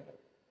చేసుకున్నారు.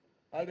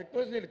 ఆ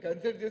request నేను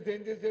consider చేసి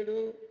ఏం చేశాడు,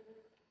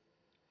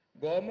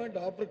 government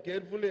after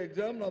carefully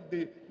exam of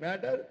the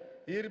matter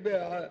here by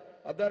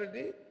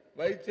authority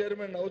vice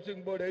chairman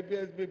housing board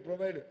APSB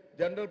provide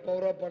general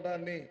power of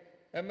పటాన్ని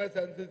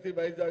ఎంఎస్ఎన్సిసి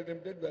Vizag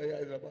limited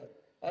Hyderabad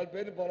వాళ్ళ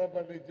పేరు పవర్ ఆఫ్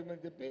పటాన్ని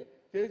ఇచ్చామని చెప్పి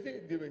చేసి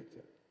జీవో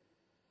ఇచ్చారు.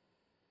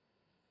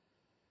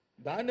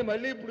 దాన్ని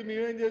మళ్ళీ ఇప్పుడు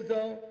మేమేం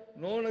చేసాం,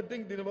 నో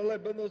నథింగ్, దీనివల్ల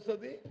ఇబ్బంది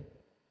వస్తుంది,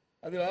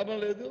 అది లాభం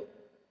లేదు,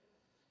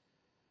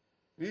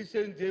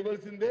 రిజిస్ట్రేషన్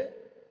చేయవలసిందే,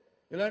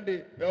 ఇలాంటి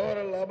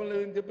వ్యవహారాలు లాభం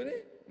లేదని చెప్పి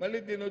మళ్ళీ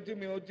దీన్ని వచ్చి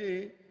మేము వచ్చి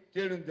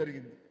చేయడం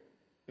జరిగింది.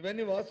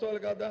 ఇవన్నీ వాస్తవాలు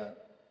కాదా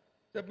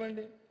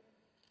చెప్పండి.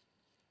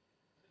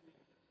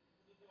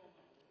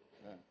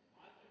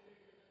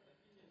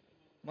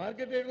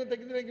 మార్కెట్ రేట్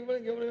తగ్గించడానికి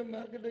ఇవ్వలేదు,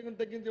 మార్కెట్ రేట్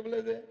తగ్గించి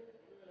ఇవ్వలేదే.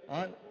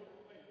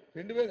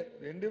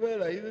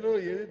 2005లో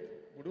ఏది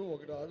ఇప్పుడు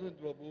ఒకటి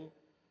ఆలోచించు బాబు,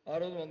 ఆ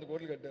రోజు 100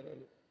 కోట్లు కట్టారు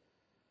వాళ్ళు,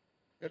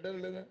 కట్టారు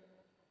లేదా,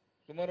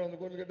 సుమారు 100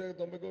 కోట్లు కట్టారు,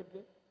 90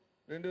 కోట్లు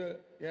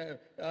 2000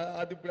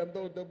 అది ఇప్పుడు ఎంత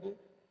డబ్బు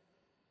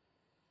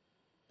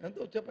ఎంత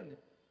చెప్పండి.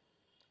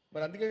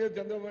 మరి అందుకే కదా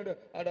చంద్రబాబు నాయుడు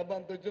ఆ డబ్బా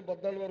అంత వచ్చి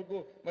 14 వరకు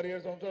మరి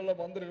 7 సంవత్సరాల్లో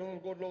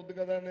 200 కోట్లు అవుతుంది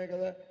కదా అనే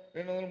కదా,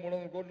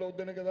 200-300 కోట్లు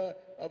అవుతుందనే కదా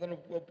అతను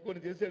ఒప్పుకొని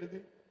చేసాడు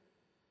ఇది.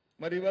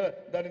 మరి ఇవాళ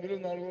దాని విలువ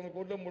 400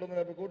 కోట్లు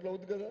 350 కోట్లు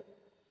అవుతుంది కదా.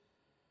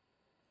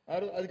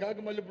 అది కాక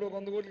మళ్ళీ ఇప్పుడు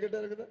 100 కోట్లు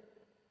కట్టారు కదా,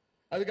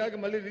 అది కాక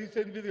మళ్ళీ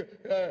రిజిస్ట్రేషన్ ఫీజు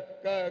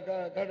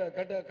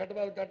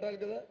కట్టాలి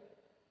కదా.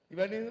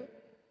 ఇవన్నీ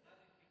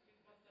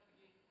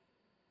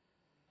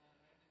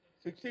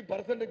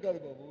 60% కాదు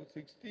బాబు,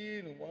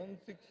 16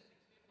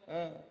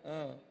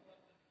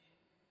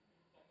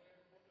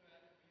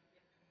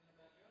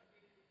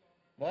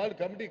 వాళ్ళు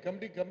కమిటీ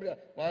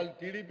వాళ్ళు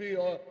టీడీపీ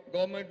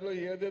గవర్నమెంట్లో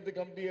ఏదైతే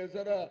కమిటీ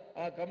వేసారో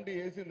ఆ కమిటీ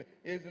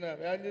వేసిన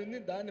వాల్యూని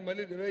దాన్ని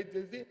మళ్ళీ రివైజ్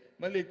చేసి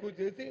మళ్ళీ ఎక్కువ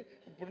చేసి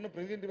ఇప్పుడున్న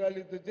ప్రెసిడెంట్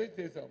వాల్యూతో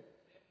చేసాం.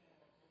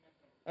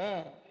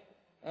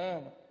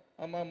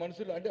 మా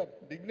మనుషులు అంటే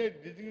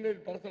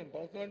డిజిగ్నేటెడ్ పర్సన్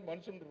అంటే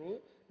మనుషులు ఉండరు,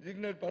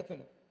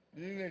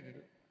 డిజిగ్నేటెడ్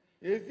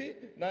వేసి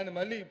దాన్ని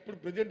మళ్ళీ ఇప్పుడు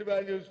ప్రెసిడెంట్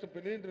వాల్యూస్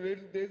ప్రెసిడెంట్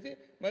రేట్లు చేసి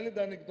మళ్ళీ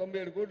దానికి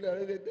 97 కోట్లు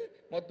ఏదైతే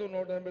మొత్తం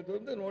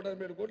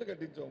 187 కోట్లు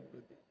కట్టించాం.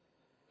 ఇప్పుడు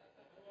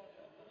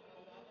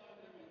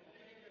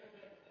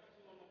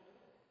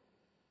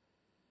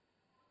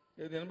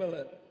ఏది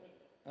వినబడలే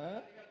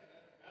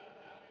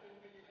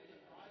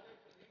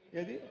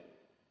ఏది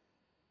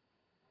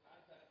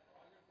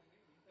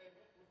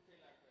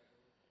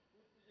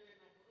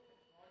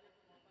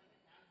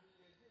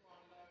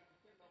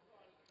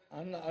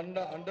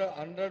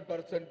హండ్రెడ్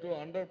పర్సెంట్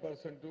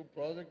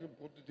ప్రాజెక్టు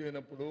పూర్తి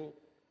చేయనప్పుడు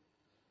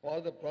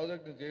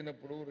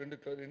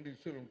రెండు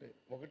ఇష్యూలు ఉంటాయి.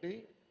 ఒకటి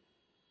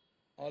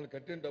వాళ్ళు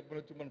కట్టిన డబ్బులు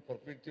వచ్చి మనం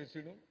పర్ఫెక్ట్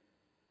చేసేయడం,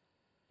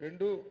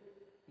 2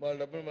 వాళ్ళ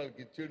డబ్బులు వాళ్ళకి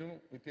ఇచ్చేయడం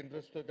విత్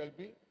ఇంట్రెస్ట్తో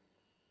కలిపి,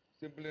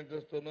 సింపుల్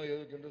ఇంట్రెస్ట్తోనో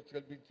ఏదో ఇంట్రెస్ట్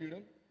కలిపి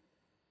ఇచ్చేయడం.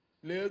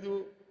 లేదు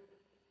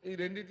ఈ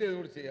రెండింటిలో ఏదో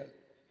ఒకటి చేయాలి.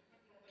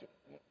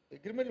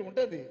 అగ్రిమెంట్లు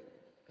ఉంటుంది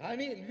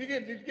కానీ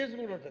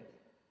లిటిగేషన్ కూడా ఉంటుంది.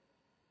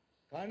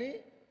 కానీ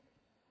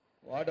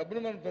ఆ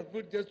డబ్బును మనం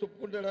పర్ఫెక్ట్ చేసి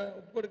ఒప్పుకుంటాడా,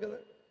 ఒప్పుకోడు కదా.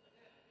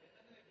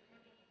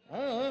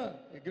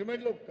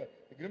 అగ్రిమెంట్లో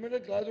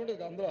క్లాజ్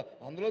ఉంటుంది,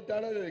 అందులో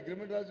తేడా లేదు.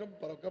 అగ్రిమెంట్ రాసినప్పుడు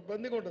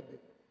పక్కబందిగా ఉంటుంది.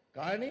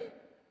 కానీ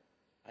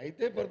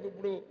అయితే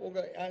ఇప్పుడు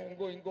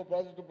ఇంకో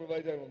ప్రాజెక్ట్ ఇప్పుడు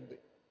వైజాగ్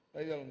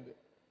ఉంది,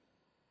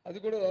 అది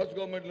కూడా లాస్ట్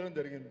గవర్నమెంట్లోనే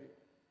జరిగింది.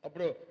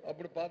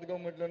 అప్పుడు పాత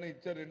గవర్నమెంట్లోనే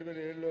ఇచ్చారు,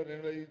 2007లో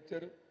 2005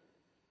 ఇచ్చారు.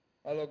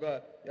 వాళ్ళు ఒక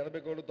 80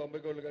 కోట్లు 90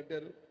 కోట్లు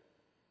కట్టారు.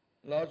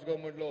 లాస్ట్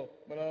గవర్నమెంట్లో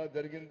మరి అలా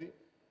జరిగింది.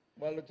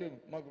 వాళ్ళు వచ్చి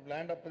మాకు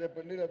ల్యాండ్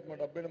అప్పచెప్పండి, లేకపోతే మా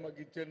డబ్బైనా మాకు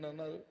ఇచ్చేయండి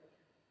అన్నారు.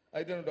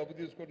 అయితే నువ్వు డబ్బు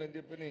తీసుకోండి అని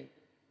చెప్పి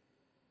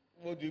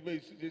ఓ జీబో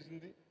ఇష్యూ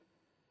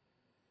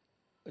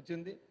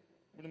వచ్చింది.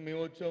 ఇప్పుడు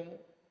మేము వచ్చాము,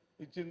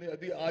 ఇచ్చింది.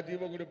 అది ఆ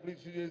జీవో కూడా ఎప్పుడు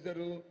ఇష్యూ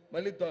చేశారు,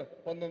 మళ్ళీ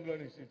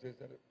 19లోనే ఇష్యూ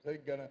చేశారు,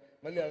 సరిగ్గా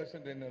మళ్ళీ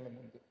ఎలక్షన్ 2 నెలల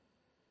ముందు.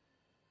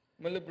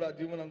 మళ్ళీ ఇప్పుడు ఆ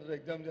జీవోని అందరూ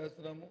ఎగ్జామ్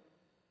చేస్తున్నాము.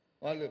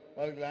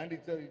 వాళ్ళకి ల్యాండ్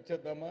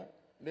ఇచ్చేద్దామా,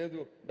 లేదు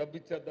డబ్బు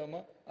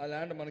ఇచ్చేద్దామా, ఆ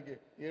ల్యాండ్ మనకి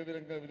ఏ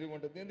విధంగా విలువ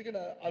ఉంటుంది.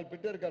 ఎందుకంటే వాళ్ళు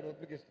పెట్టారు కాదు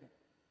అప్లికేషన్,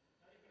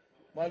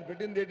 వాళ్ళు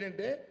పెట్టింది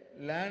ఏంటంటే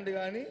ల్యాండ్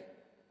కానీ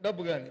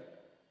డబ్బు కానీ.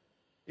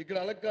 ఇక్కడ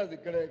అలా కాదు,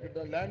 ఇక్కడ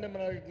ల్యాండ్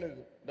ఏమైనా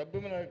అడగట్లేదు, డబ్బు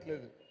ఏమైనా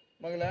అడగట్లేదు,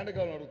 మాకు ల్యాండ్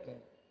కావాలని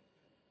అడుగుతున్నాం.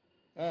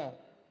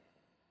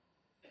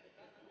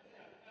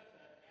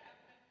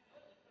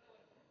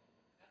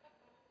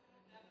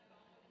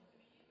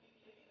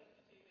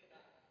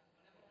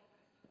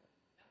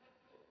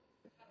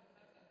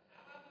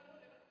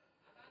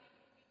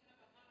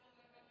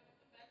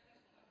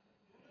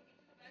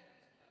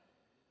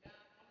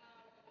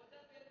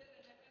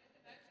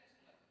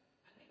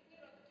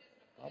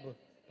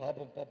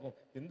 పాపం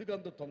ఎందుకు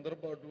అంత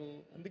తొందరపాటు.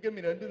 అందుకే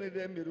మీరు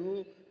అంటున్నదే, మీరు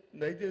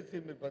దయచేసి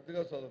మీరు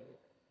పత్రికా సోదరులు,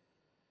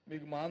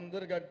 మీకు మా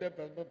అందరికంటే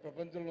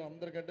ప్రపంచంలో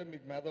అందరికంటే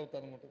మీకు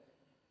మేధావుతనం ఉంటుంది,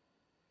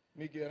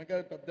 మీకు వెనక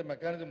పెద్ద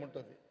మెకానిజం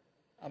ఉంటుంది.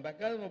 ఆ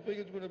మెకానిజం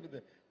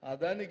ఉపయోగించుకునే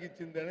అదానికి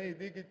ఇచ్చిందేనా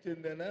ఇదికి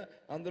ఇచ్చిందేనా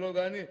అందులో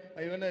కానీ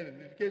ఏమైనా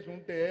లిటికేషన్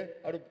ఉంటే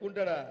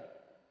అడుపుకుంటాడా?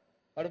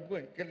 అడుపు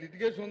ఇక్కడ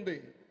లిటికేషన్ ఉంది,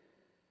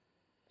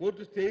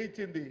 కోర్టు స్టే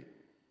ఇచ్చింది,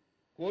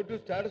 కోర్టు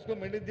స్టాటస్ కో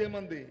మెయింటైన్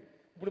చేయమంది.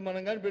 ఇప్పుడు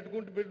మనం కానీ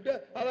పెట్టుకుంటే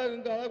అలా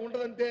ఇంకా అలా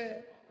ఉంటుంది అంతే.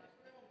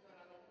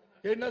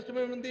 ఏం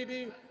నష్టమేముంది ఇది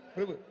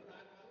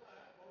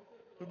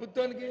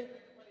ప్రభుత్వానికి?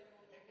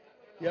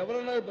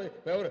 ఎవరన్నా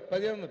ఎవరు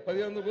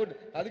 1500 కోట్లు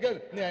అది కాదు.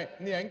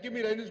 నీ అంకి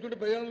మీరు అయిన చూసుకుంటే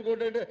 1500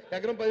 కోట్లు అంటే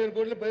ఎకరం 15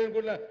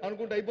 కోట్లు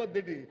అనుకుంటే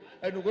అయిపోద్ది.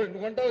 అది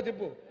నువ్వు కొంటావో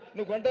చెప్పు,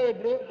 నువ్వు కొంటావు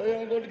ఇప్పుడు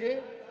 1500 కోట్లకి?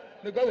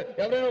 నువ్వు కాదు,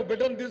 ఎవరైనా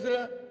బిడ్డను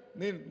తీసుకురా.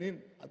 నేను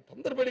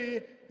తొందరపడి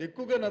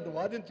ఎక్కువగా నాతో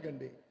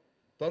వాదించకండి.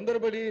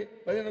 తొందరపడి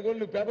 1500 కోట్లు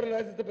నువ్వు పేపర్లు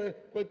రాసిస్తే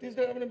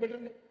తీసుకురా,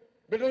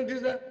 బిడ్డను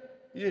తీసుకురా.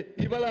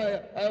 ఇవాళ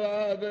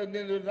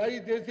నేను రాయి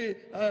చేసి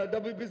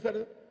డబ్బు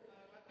ఇప్పిస్తారు.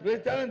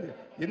 ఛాలెంజ్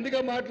ఎందుక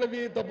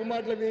మాటలవి, తప్పు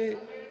మాటలవి.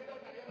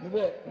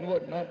 నువ్వు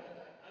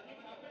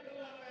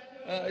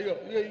అయ్యో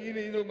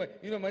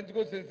ఈయన మంచి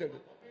కోసం చేశాడు.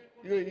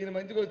 ఈయన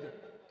మంచి కోసం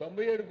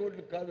 97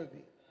 కోట్లు కాదు,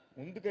 అది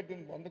ముందు కట్టిన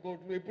 100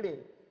 కోట్లు. ఎప్పుడు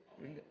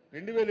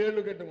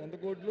 2007లో కట్టిన 100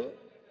 కోట్లు.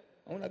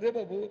 అవును అదే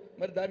బాబు,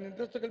 మరి దాన్ని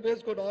ఇంట్రెస్ట్ కలిపి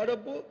వేసుకోవడం. ఆ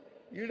డబ్బు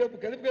ఈ డబ్బు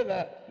కలిపి కదా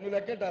నువ్వు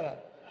లెక్కెట్టాలా?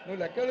 నువ్వు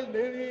లెక్కలు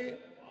లేవి.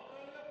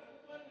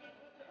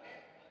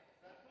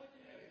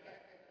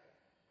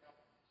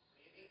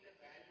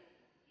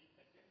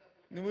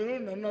 నువ్వు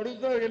నన్ను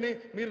అడుగుతున్నావు కానీ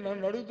మీరు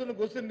నన్ను అడుగుతున్న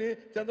క్వశ్చన్ని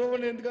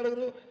చంద్రబాబుని ఎందుకు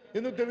అడగరు?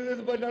 ఎందుకు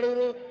తెలుగుదేశం పార్టీని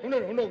అడగరు?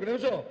 ఉండు ఒక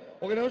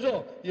నిమిషం.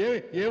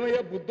 ఏమయ్యా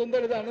బుద్ధి ఉందా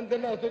లేదా? అన్నం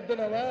తిన్నా అశుద్ధి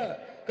తిన్నావా?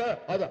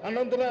 అది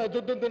అన్నం తిన్నా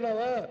అశుద్ధం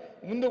తిన్నావా?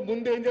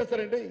 ముందు ఏం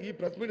చేస్తారంటే ఈ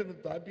ప్రెస్ మీట్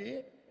తాపి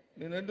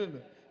నేను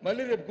అంటున్నాను.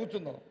 మళ్ళీ రేపు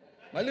కూర్చుందాం.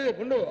 మళ్ళీ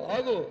రేపు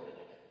ఆగు,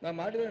 నా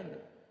మాట వినండి.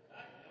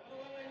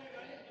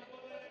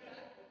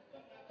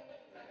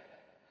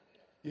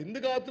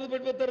 ఎందుకు ఆత్రుత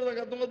పెట్టిపోతారు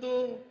నాకు అర్థమవుతూ.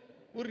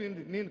 ఊరి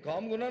నేను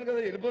కామ్గా ఉన్నాను కదా,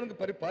 వెళ్ళిపోను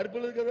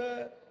పారిపోలేదు కదా.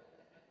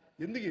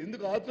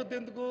 ఎందుకు ఆత్రుత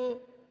ఎందుకు?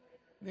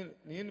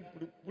 నేను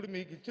ఇప్పుడు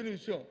మీకు ఇచ్చిన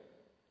విషయం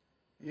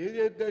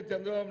ఏదైతే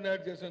చంద్రబాబు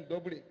నాయుడు చేసిన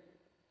దోపిడీ,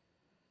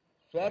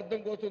 స్వార్థం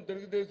కోసం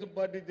తెలుగుదేశం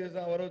పార్టీ చేసిన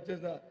అవరోధ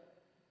చేసిన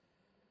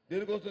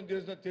దేనికోసం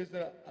చేసిన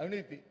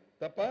అవినీతి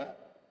తప్ప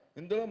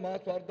ఇందులో మా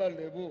స్వార్థాలు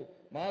లేవు.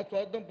 మా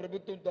స్వార్థం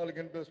ప్రభుత్వం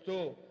తాలూకు ఇంట్రెస్ట్,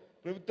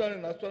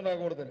 ప్రభుత్వానికి నష్టం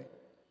రాకూడదని,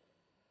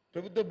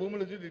 ప్రభుత్వ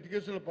భూముల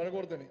లిటిగేషన్లు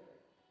పడకూడదని,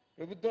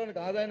 ప్రభుత్వానికి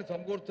ఆదాయాన్ని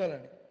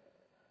సమకూర్చాలని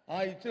ఆ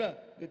ఇచ్చిన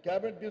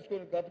క్యాబినెట్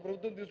తీసుకొని గత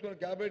ప్రభుత్వం తీసుకున్న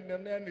క్యాబినెట్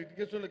నిర్ణయాన్ని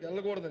లిటిగేషన్లోకి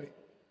వెళ్ళకూడదని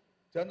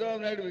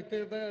చంద్రబాబు నాయుడు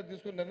వ్యక్తిగతంగా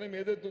తీసుకున్న నిర్ణయం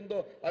ఏదైతే ఉందో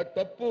అది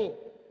తప్పు.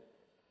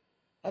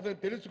 అతను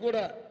తెలిసి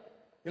కూడా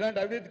ఇలాంటి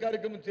అవినీతి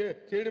కార్యక్రమం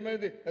చేయడం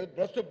అనేది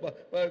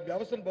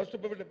వ్యవస్థను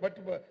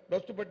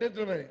భ్రష్టు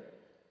పట్టించడమని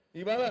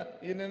ఇవాళ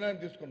ఈ నిర్ణయం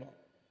తీసుకున్నాం.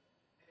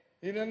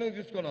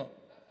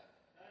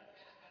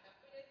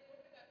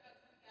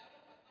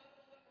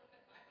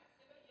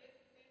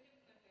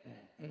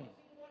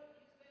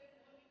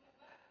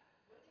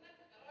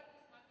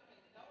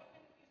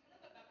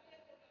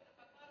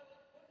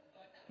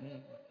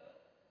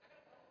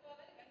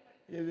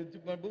 ఏది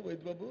బాబు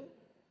వైద్య బాబు?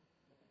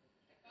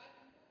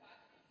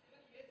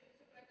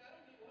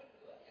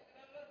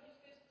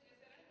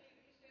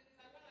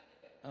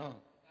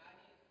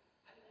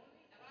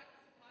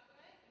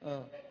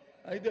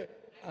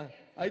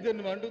 అయితే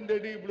నువ్వు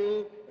అంటుందేటి ఇప్పుడు?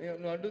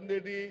 నువ్వు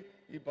అంటుందేటి?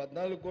 ఈ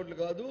 14 కోట్లు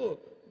కాదు,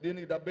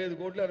 దీనికి 75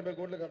 కోట్లు 80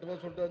 కోట్లు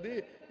కట్టవలసి ఉంటుంది.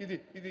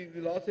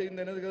 ఇది లాస్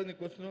అయింది అనేది కదా నీ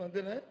క్వశ్చన్.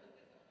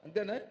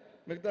 అంతేనా?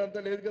 మిగతా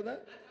అంతా లేదు కదా?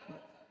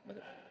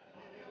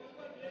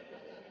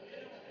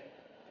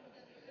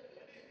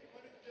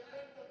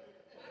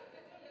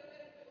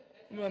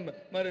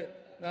 మరి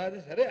అది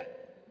సరే,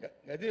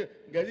 గది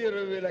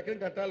 20,000 ఎకరం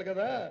కట్టాలి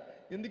కదా,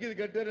 ఎందుకు ఇది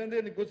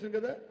కట్టారనేది నీ క్వశ్చన్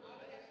కదా.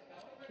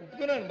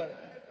 ఒప్పుకున్నాను. మరి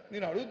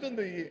నేను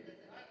అడుగుతుంది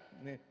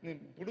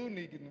ఇప్పుడు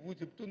నువ్వు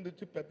చెప్తుంది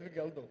వచ్చి ప్రజలకు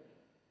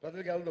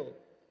వెళ్దావు.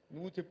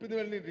 నువ్వు చెప్పింది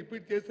వెళ్ళి నేను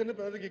రిపీట్ చేస్తేనే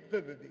ప్రజలకు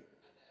ఎక్కుతుంది. అది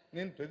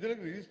నేను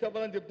ప్రజలకు రిజిస్టర్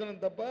అవ్వాలని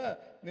చెప్తున్నాను తప్ప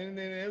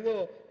నేనేదో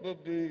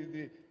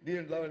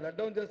దీంట్లో లెట్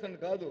డౌన్ చేస్తాను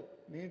కాదు.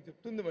 నేను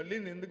చెప్తుంది మళ్ళీ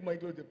నేను ఎందుకు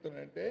మైక్లో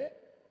చెప్తున్నానంటే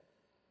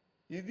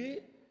ఇది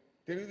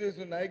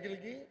తెలుగుదేశం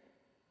నాయకులకి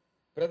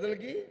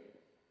ప్రజలకి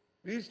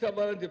రిజిస్టర్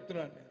అవ్వాలని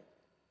చెప్తున్నాను నేను.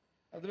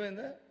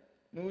 అర్థమైందా?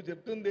 నువ్వు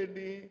చెప్తుంది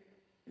ఏంటి?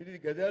 ఇది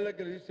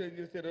గజాలకి రిజిస్టర్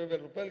చేస్తే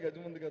 20,000 రూపాయలు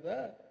గజం ఉంది కదా,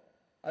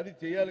 అది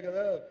చేయాలి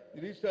కదా,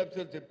 రిజిస్టర్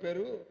ఆఫీసర్లు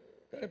చెప్పారు.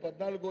 కానీ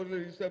 14 కోట్లు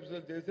రిజిస్టర్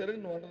ఆఫీసర్లు చేశారని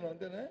నువ్వు అంటున్నావు.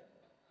 అంతేనా?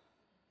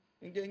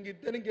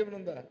 ఇంకేమైనా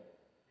ఉందా?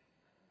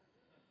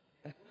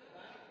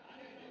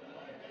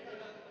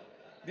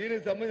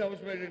 దీనికి సంబంధించిన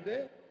అంశం ఏంటంటే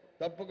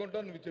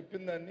తప్పకుండా నువ్వు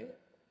చెప్పిన దాన్ని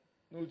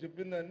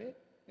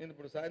నేను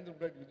ఇప్పుడు సాయంత్రం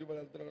బయట విజయవాడ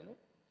వెళ్తున్నాను.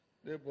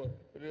 రేపు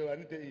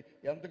అన్ని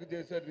ఎంతకు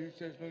చేశారు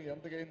రిజిస్ట్రేషన్,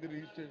 ఎంతకైంది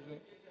రిజిస్ట్రేషన్.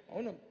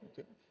 అవును,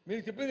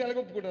 మీకు చెప్పింది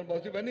ఎలాగొప్పుకుంటాను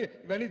బాస్.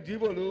 ఇవన్నీ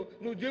జీవోలు.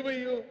 నువ్వు జీవో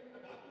ఇవ్వు,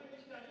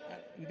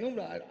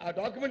 నువ్వు ఆ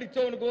డాక్యుమెంట్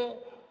ఇచ్చావు అనుకో,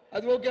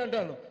 అది ఓకే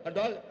అంటాను.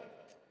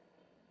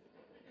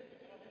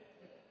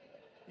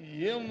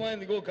 ఏమమ్మా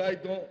నీకో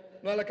కాగితం,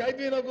 నువ్వు అలా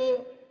కాగితం నాకు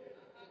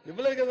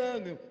ఇవ్వలేదు కదా.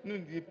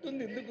 నువ్వు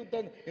చెప్తుంది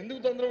ఎందుకు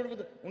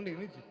తొందరపడిపోతా ఉండి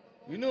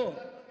విను.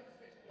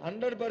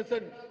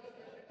 100%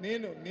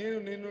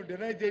 నేను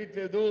డినై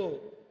చేయట్లేదు.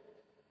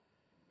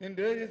 నేను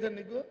డినై చేశాను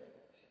నీకు.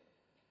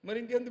 మరి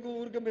ఇంకెందుకు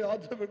ఊరికే మీరు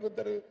ఆఫీస్లో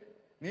పెట్టుకుంటారు?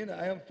 నేను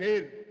ఐఎమ్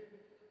ఫెయిర్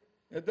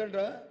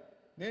ఎద్దండ్రా.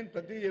 నేను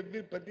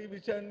ప్రతి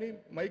విషయాన్ని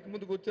మైక్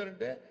ముందుకు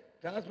వచ్చానంటే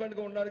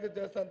ట్రాన్స్పరెంట్గా ఉండడానికి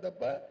చేస్తాను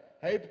తప్ప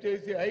హైట్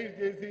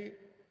చేసి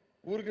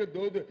ఊరికే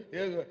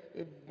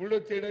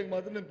బుల్డోజ్ చేయడానికి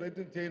మాత్రం నేను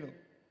ప్రయత్నం చేయను.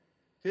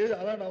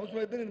 అలాంటి అవసరం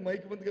అయితే నేను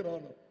మైక్ ముందుకే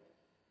రాను.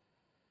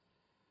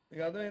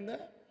 నీకు అర్థమైందా?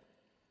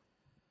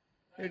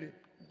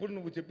 ఇప్పుడు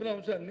నువ్వు చెప్పిన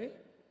అంశాన్ని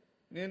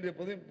నేను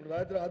రేపు ఇప్పుడు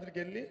రాత్రికి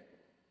వెళ్ళి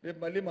రేపు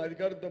మళ్ళీ మా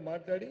అధికారులతో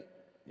మాట్లాడి,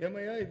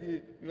 ఏమయ్యా ఇది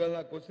ఇవాళ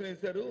నాకు క్వశ్చన్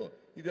వేశారు,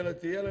 ఇది ఇలా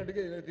చేయాలంటే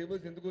ఇలా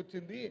చేయవలసి ఎందుకు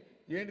వచ్చింది,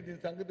 ఏంటి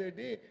దీని సంగతి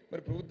ఏంటి,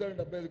 మరి ప్రభుత్వానికి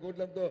 75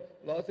 కోట్లంతో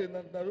loss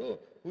అయిందంటున్నారు,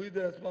 who is the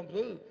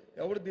responsible,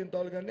 ఎవరు దీని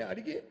తాలూకాన్ని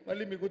అడిగి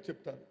మళ్ళీ మీకు వచ్చి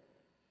చెప్తాను.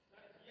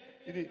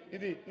 ఇది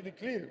ఇది ఇది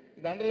క్లియర్,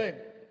 ఇది అండర్లైన్.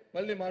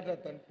 మళ్ళీ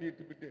మాట్లాడతాను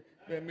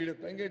మీడియా.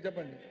 ఇంకేం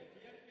చెప్పండి.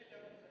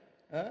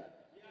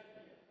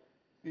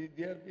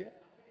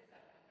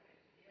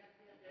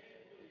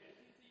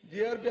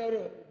 జిఆర్పి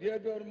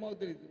ఎవరు మాకు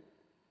తెలియదు.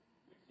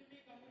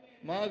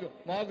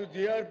 మాకు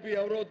జిఆర్పి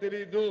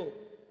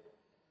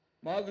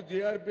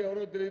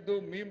ఎవరో తెలియదు.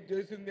 మేము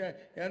చేసింది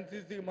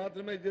ఎన్సీసీకి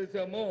మాత్రమే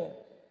చేశాము.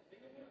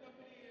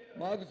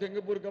 మాకు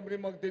సింగపూర్ కంపెనీ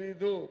మాకు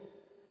తెలియదు.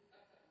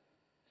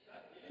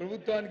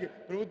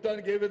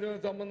 ప్రభుత్వానికి ఏ విధమైన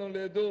సంబంధం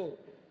లేదు.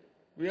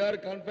 వీఆర్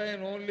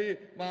కన్ఫైన్ ఓన్లీ,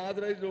 మా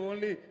ఆథరైజ్డ్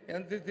ఓన్లీ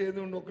ఎన్సీసీ. ఏది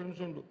ఉండు, ఒక్క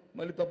నిమిషం ఉండు,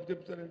 మళ్ళీ తప్పు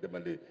చెప్తానంటే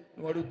మళ్ళీ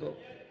నువ్వు అడుగుతావు.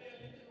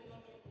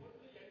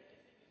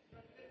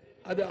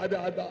 అది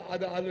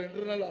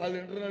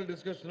ఇంటర్నల్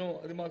డిస్కషను,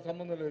 అది మాకు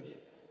సంబంధం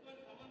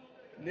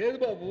లేదు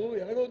బాబు.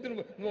 ఎలాగవుతుంది?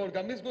 నువ్వు వాడు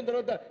కమ్మేసుకున్న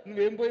తర్వాత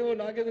నువ్వేం పోయావో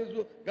నాకే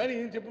తెలుసు. కానీ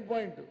ఏం చెప్పిన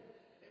పాయింట్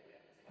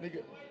నీకు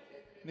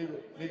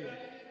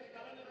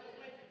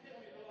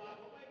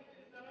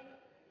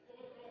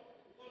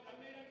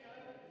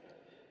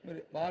మరి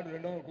వాడు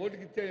 200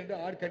 కోట్లకి ఇచ్చాడంటే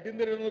ఆడు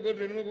కట్టింది 200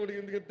 కోట్లకి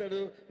ఎందుకు ఇస్తాడు?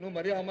 నువ్వు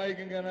మరీ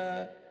అమాయకంగానా?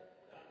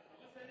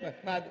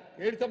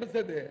 ఏడు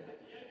సమస్య అదే.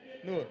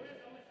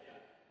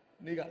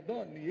 నీకు అర్థం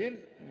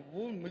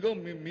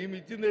మేము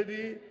ఇచ్చింది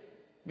ఏది?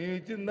 మేము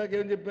ఇచ్చింది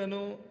నాకేం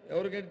చెప్పాను?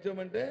 ఎవరికైనా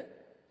ఇచ్చామంటే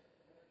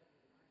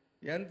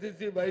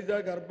NCC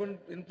Vizag urban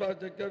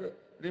infrastructure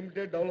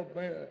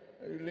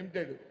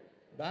limited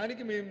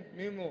దానికి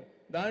మేము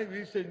దానికి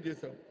రిజిస్ట్రేషన్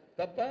చేసాం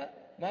తప్ప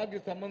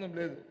మాకు సంబంధం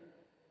లేదు.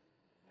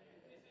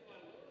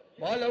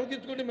 వాళ్ళు ఎవరికి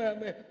ఇచ్చుకుంటే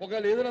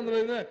ఒకవేళ ఏదైనా అందులో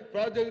ఏదైనా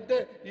ఫ్రాడ్ జరిగితే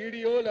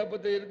ఈడీఓ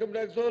లేకపోతే ఇన్కమ్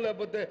ట్యాక్సో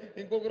లేకపోతే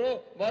ఇంకొకరో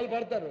వాళ్ళు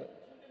పడతారు.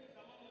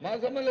 మాకు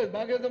సంబంధం లేదు.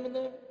 మాకేం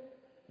సంబంధం?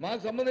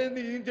 మాకు సంబంధం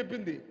ఏంది? ఈయన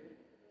చెప్పింది.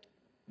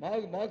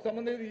 మాకు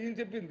సంబంధం ఏంది? ఈయన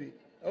చెప్పింది.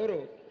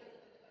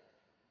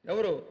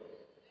 ఎవరు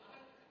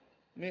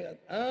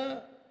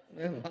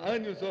మహా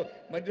న్యూస్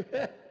మంచి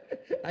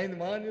ఆయన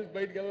మహా న్యూస్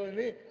బయటకు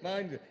వెళ్ళాలని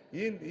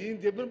ఈయన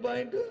చెప్పిన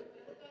పాయింట్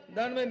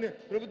దాని మీద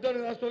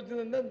ప్రభుత్వానికి నష్టం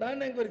వచ్చిందంటే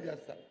దాన్ని ఎంక్వైరీ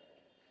చేస్తాను.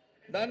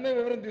 దాని మీద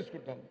వివరం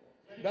తీసుకుంటాం.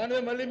 దాని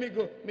మీద మళ్ళీ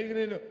మీకు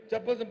నేను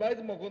చెప్పాల్సిన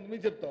బాధ్యత మాకు కొంత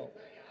మీకు చెప్తాం.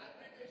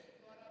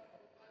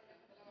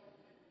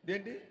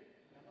 ఏంటి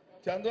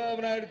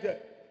చంద్రబాబు నాయుడు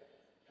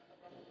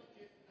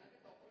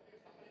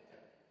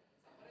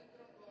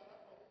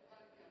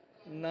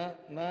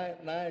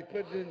నా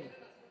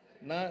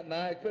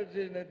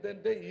ఎక్స్పెక్టేషన్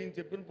ఏంటంటే ఈయన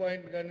చెప్పిన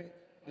పాయింట్ కానీ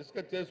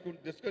డిస్కస్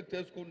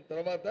చేసుకున్న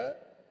తర్వాత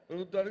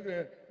ప్రభుత్వానికి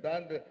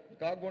దాని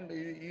కాకుండా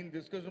ఈయన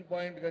డిస్కషన్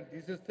పాయింట్ కానీ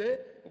తీసేస్తే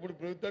ఇప్పుడు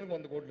ప్రభుత్వానికి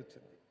 100 కోట్లు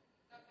వచ్చింది.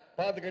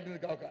 పాత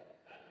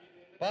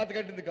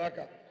కట్టింది కాక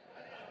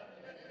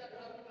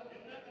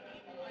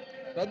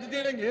రద్దు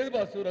చేయడానికి లేదు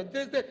బాసు. రద్దు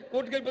చేస్తే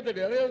కోర్టుకు వెళ్ళిపోతాడు.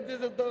 ఎలా రద్దు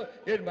చేసేస్తావు?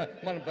 ఏంటి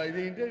మన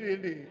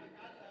ఏంటి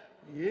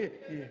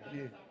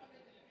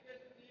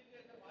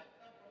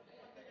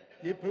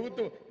ఈ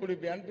ప్రభుత్వం ఇప్పుడు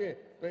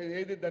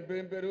ఏది దాని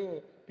పేరు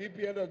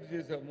పీపీఆర్ రద్దు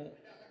చేశాము.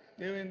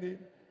 ఏమైంది?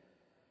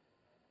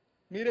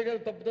 మీరే కదా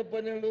తప్పు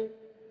పనులు,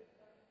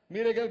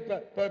 మీరే కదా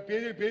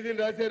పేజీలు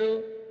రాశారు.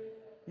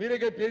 మీరే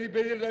కదా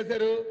పేజీలు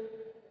రాశారు.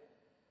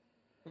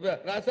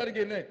 రాష్ట్రానికి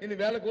ఇన్ని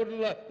వేల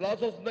కోట్ల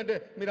లాస్ వస్తుందంటే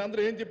మీరు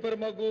అందరూ ఏం చెప్పారు?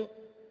 మాకు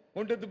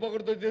ఒంటెత్తు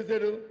పొగడుతో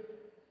చేశాడు,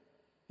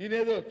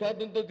 ఈయనేదో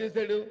స్వాతంతో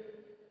చేశాడు,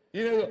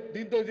 ఈయనేదో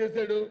దీంతో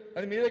చేశాడు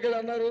అని మీరే కదా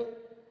అన్నారు.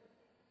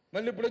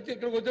 మళ్ళీ ఇప్పుడు వచ్చి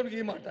ఇక్కడికి వచ్చినప్పుడు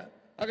ఈ మాట,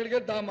 అక్కడికి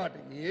వెళ్తే ఆ మాట.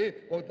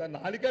 ఒక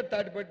నాలుక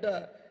తాటిపెట్ట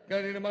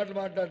నేను మాటలు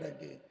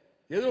మాట్లాడడానికి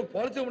ఏదో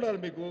పాలసీ ఉండాలి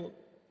మీకు.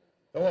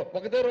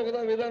 ఒకదారు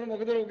విధానం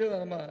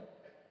ఒకదానమ్మా.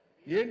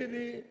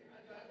 ఏంటిది?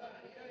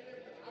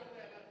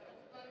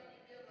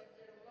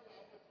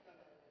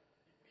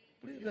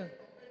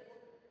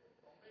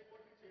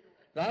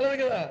 రాలేదు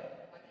కదా.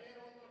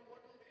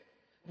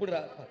 ఇప్పుడు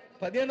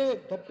 15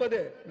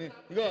 తప్పదే.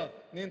 ఇగో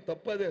నేను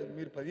తప్పదే.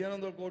 మీరు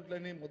 1500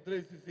 కోట్లని ముద్ర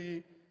వేసేసి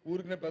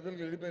ఊరికి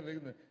పెద్దలకు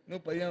వెళ్ళిపోయింది.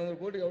 నువ్వు 1500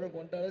 కోట్లు ఎవరైనా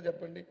కొంటారా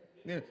చెప్పండి?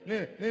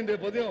 నేను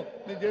రేపు ఉదయం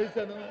నేను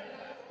చేస్తాను.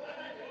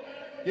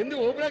 ఎందుకు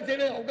ఓపెన్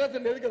చేయడానికి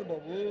అవకాశం లేదు కదా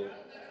బాబు.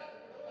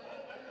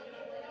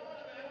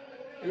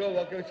 ఇగో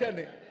ఒక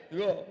విషయాన్ని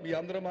మీ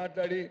అందరూ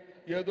మాట్లాడి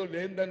ఏదో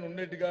లేనిదాన్ని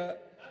ఉన్నట్టుగా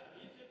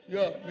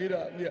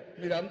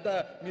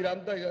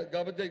మీరంతా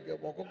కాబట్టి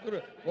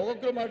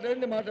ఒక్కొక్కరు మాట్లాడి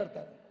నేను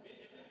మాట్లాడతాను.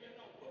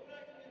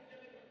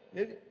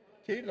 ఏది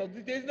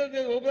రద్దు చేసిన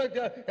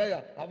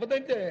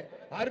అవ్వదంటే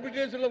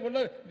ఆర్బిట్రేషన్లో ఉన్న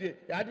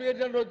అడ్వకేట్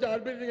జనరల్ వచ్చి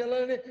ఆర్బిట్రేషన్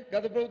వెళ్ళాలని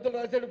గత ప్రభుత్వం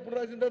రాశాడు. ఇప్పుడు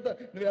రాసిన తర్వాత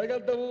నువ్వు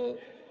ఎలాగెళ్తావు?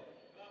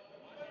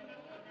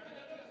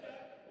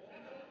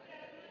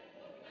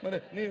 మరి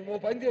నీ ఓ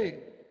పని చేయి,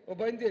 ఓ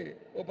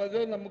 10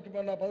 రోజులు నా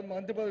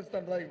మంత్రి పదవి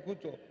ఇస్తాను, రా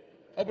కూర్చో.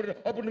 అప్పుడు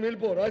నువ్వు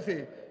వెళ్ళిపో రాసి.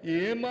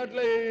 ఏం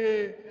మాటలు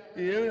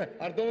ఏమి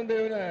అర్థం ఉంది?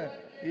 ఏమైనా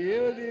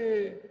ఏమది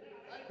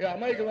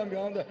అమ్మాయికి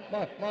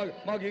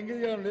మాకు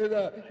ఇంగ్లీష్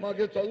లేదా,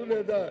 మాకు చదువు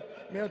లేదా,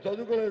 మేము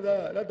చదువుకోలేదా,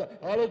 లేదా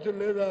ఆలోచన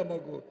లేదా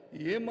మాకు?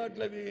 ఏం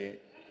మాటలు అవి?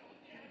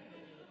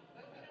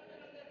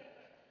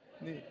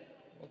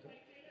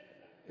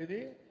 ఇది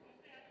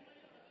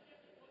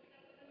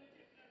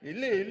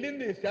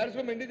వెళ్ళింది స్టాట్స్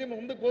మెయింటైన్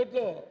ఉంది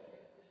కోర్టులో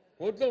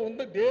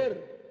ఉంది,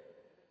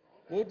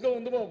 కోర్టులో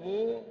ఉంది బాబు.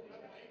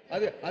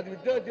 అది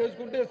విత్డ్రా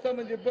చేసుకుంటే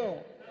ఇస్తామని చెప్పాం.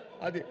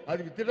 అది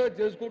విత్డ్రా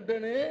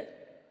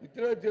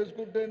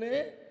చేసుకుంటేనే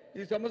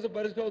ఈ సమస్య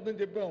పరిష్కారం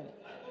అవుతుందని చెప్పాం.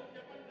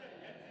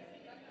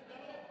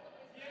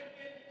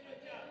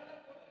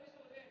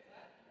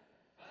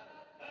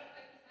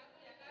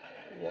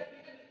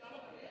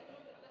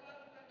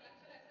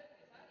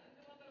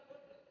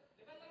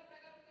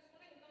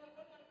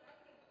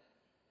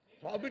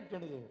 ప్రాఫిట్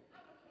ఉండదు.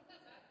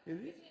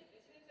 ఇది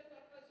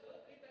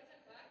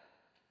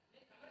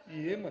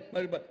ఏం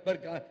మరి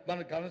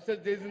మనం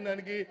కన్స్ట్రక్ట్ చేసిన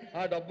దానికి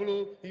ఆ డబ్బులు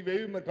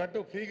ఇవేవి మరి పెట్ట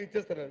ఫ్రీగా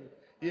ఇచ్చేస్తారు వాళ్ళు.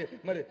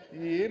 మరి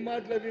ఏం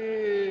మాటలది?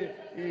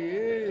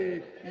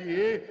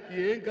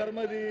 ఏం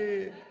కర్మది?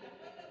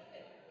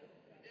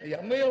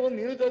 అమ్మాయి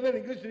నేను చదివాను,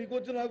 ఇంగ్లీష్ నీకు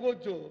వచ్చు, నాకు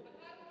వచ్చు.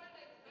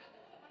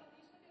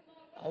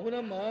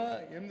 అవునమ్మా,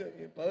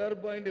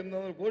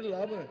 16.800 కోట్లు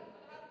లాభం.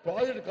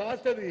 ప్రాజెక్ట్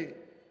కాస్ట్ అది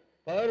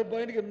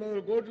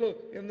 16.800 కోట్లు.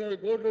 800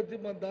 కోట్లు వచ్చి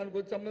మన దానికి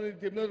వచ్చి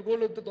సంబంధించి 800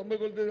 కోట్లు వస్తే 90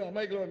 కోట్లు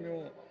అమ్మాయికి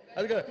మేము.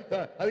 అది కాదు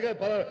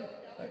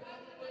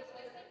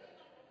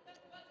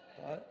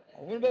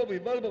అవును బాబు,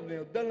 ఇవ్వాలి బాబు,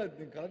 నేను వద్దాను,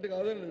 కరెక్ట్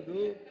కాదని లేదు.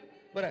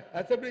 మరి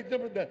అసెంబ్లీ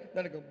ఇచ్చినప్పుడు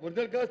దానికి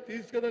ఒరిజినల్ కాస్ట్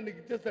తీసి కదా నీకు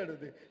ఇచ్చేస్తాడు.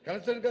 అది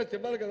కన్స్ట్రక్షన్ కాస్ట్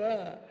ఇవ్వాలి కదా.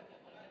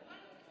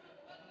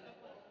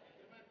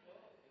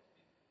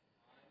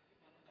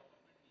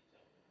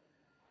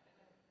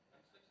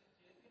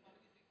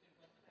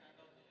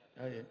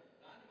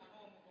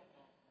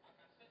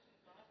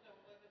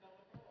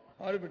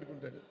 ఆడు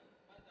పెట్టుకుంటాడు.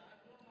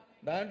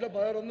 దాంట్లో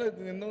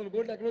 1600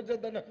 కోట్లు ఎక్కడ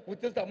వచ్చేద్దాం?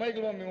 వచ్చేస్తే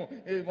అమ్మాయికి మేము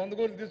 100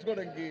 కోట్లు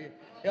తీసుకోవడానికి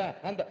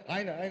అంత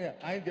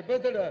ఆయన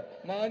చెప్పేస్తాడు.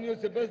 మా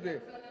న్యూస్ చెప్పేస్తే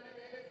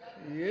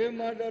ఏం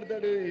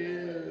మాట్లాడతాడు?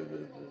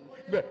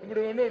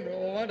 ఇప్పుడు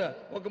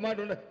ఒక మాట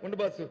ఉండు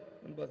బాసు.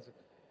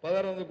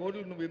 1600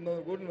 కోట్లు నువ్వు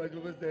 800 కోట్లు నువ్వు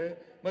చూపిస్తే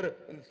మరి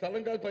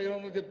స్థలం కాదు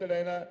 500 చెప్తాడు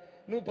ఆయన.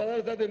 నువ్వు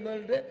 16%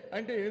 800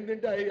 అంటే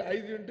ఏంటంటే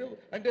 5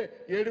 అంటే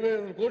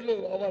 7,500 కోట్లు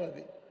అవ్వాలి.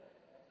 అది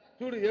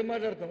చూడు ఏం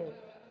మాట్లాడుతున్నావు?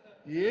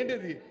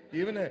 ఏంటిది?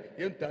 ఏమైనా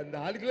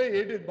నాలుగులో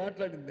ఏంటి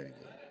మాట్లాడింది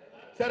దానికి?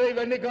 సరే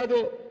ఇవన్నీ కాదు,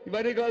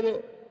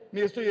 మీ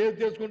ఇష్టం ఏది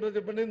చేసుకుంటారో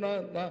చెప్పండి.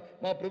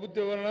 మా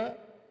ప్రభుత్వం వలన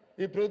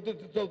ఈ ప్రభుత్వం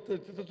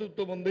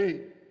చిత్తశుద్ధితో ఉంది,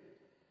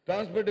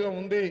 ట్రాన్స్పరెంట్గా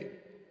ఉంది.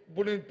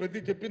 ఇప్పుడు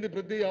నేను చెప్పింది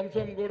ప్రతి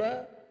అంశం కూడా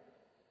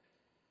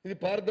ఇది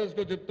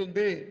పారదర్శకం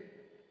చెప్తుంది,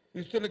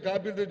 ఇస్తున్న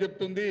కాపీలతో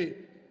చెప్తుంది.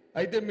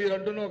 అయితే మీరు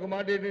అంటున్న ఒక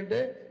మాట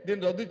ఏంటంటే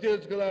దీన్ని రద్దు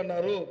చేయొచ్చు కదా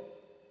అన్నారు.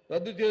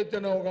 రద్దు చేయొచ్చు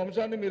అన్న ఒక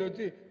అంశాన్ని మీరు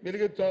వచ్చి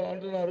మెరుగెచ్చు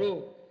అంటున్నారు.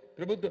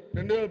 ప్రభుత్వం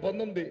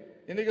 2019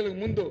 ఎన్నికలకు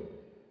ముందు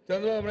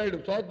చంద్రబాబు నాయుడు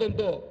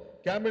స్వార్థంతో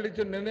క్యాబినెట్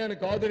ఇచ్చిన నిర్ణయాన్ని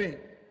కాదని,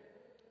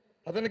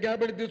 అతని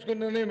క్యాబినెట్ తీసుకున్న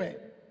నిర్ణయమే,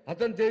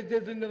 అతను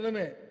చేసిన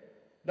నిర్ణయమే.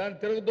 దాన్ని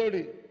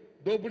తిరగతోడి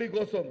దోపిడీ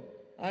కోసం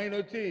ఆయన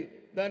వచ్చి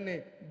దాన్ని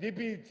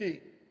జీపీ ఇచ్చి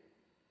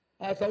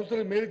ఆ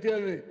సంస్థను మేలు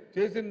చేయాలని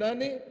చేసిన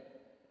దాన్ని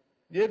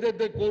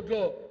ఏదైతే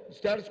కోర్టులో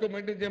స్టాటస్కో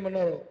మెయింటైన్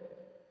చేయమన్నారో,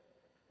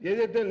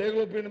 ఏదైతే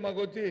లీగల్ ఒపీనియన్ మాకు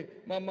వచ్చి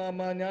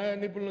మా న్యాయ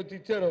నిపుణులు వచ్చి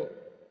ఇచ్చారో,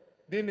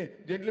 దీన్ని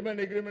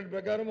జెంటిల్మెన్ అగ్రిమెంట్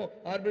ప్రకారము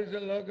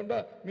ఆర్బిట్రేషన్ లేకుండా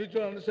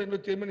మ్యూచువల్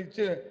అండర్స్టాండింగ్ చేయమని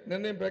ఇచ్చే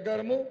నిర్ణయం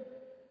ప్రకారము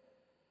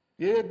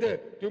ఏదైతే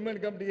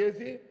హ్యూమన్ కమిటీ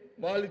వేసి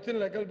వాళ్ళు ఇచ్చిన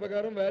లెక్కల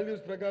ప్రకారం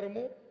వాల్యూస్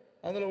ప్రకారము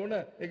అందులో ఉన్న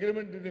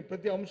అగ్రిమెంట్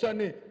ప్రతి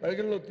అంశాన్ని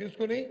పరిగణలో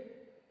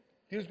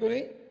తీసుకుని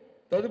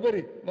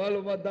తదుపరి వాళ్ళు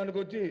దానికి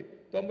వచ్చి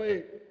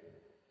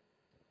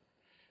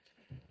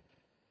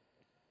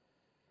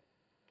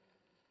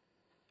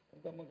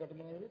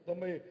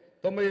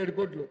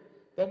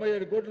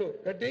 97 కోట్లు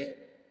కట్టి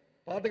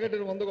పాత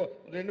కట్టిన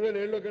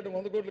 2007లో కట్టిన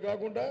 100 కోట్లు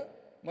కాకుండా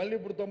మళ్ళీ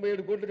ఇప్పుడు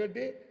 97 కోట్లు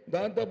కట్టి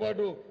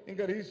దాంతోపాటు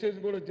ఇంకా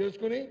రిజిస్ట్రేషన్ కూడా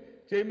చేసుకుని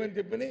చేయమని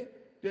చెప్పని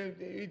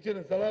ఇచ్చిన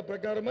సలహా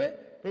ప్రకారమే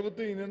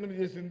ప్రభుత్వం ఈ నిర్ణయం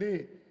చేసింది.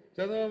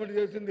 చంద్రబాబు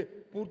చేసింది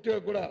పూర్తిగా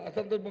కూడా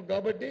అసందర్భం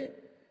కాబట్టి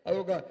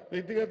అదొక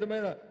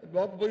వ్యక్తిగతమైన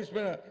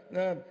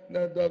లోపభూయిష్టమైన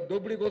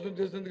దోపిడీ కోసం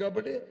చేస్తుంది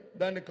కాబట్టి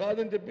దాన్ని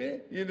కాదని చెప్పి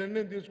ఈ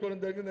నిర్ణయం తీసుకోవడం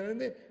జరిగింది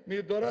అనేది మీ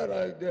ద్వారా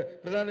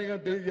ప్రధానంగా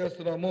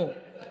తెలియజేస్తున్నాము.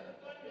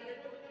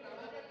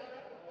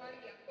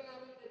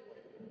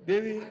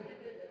 దేవి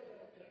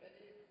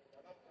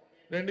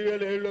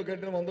 2007లో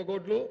కట్టిన 100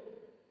 కోట్లు,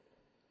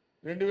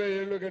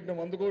 2007లో కట్టిన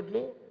 100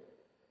 కోట్లు,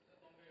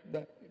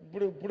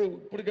 ఇప్పుడు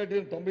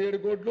కట్టిన 97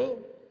 కోట్లు,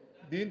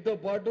 దీంతో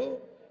పాటు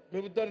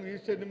ప్రభుత్వానికి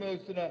రిజిస్ట్రేషన్ మీద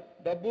వస్తున్న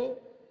డబ్బు.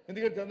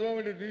 ఎందుకంటే చంద్రబాబు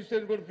నాయుడు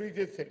రిజిస్ట్రేషన్ కూడా ఫ్రీ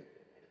చేశాడు.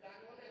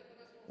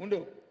 ఉండు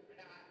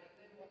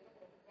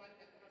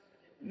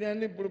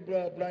నేను ఇప్పుడు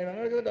ఆయన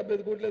అన్నాడు కదా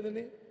 75 కోట్లు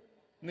లేదని.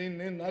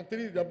 నేను నాకు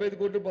తెలియదు 75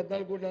 కోట్లు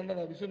 14 కోట్లు అన్న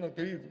నా విషయం నాకు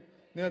తెలియదు.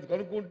 నేను అది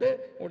కనుక్కుంటే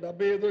ఒక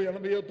 75,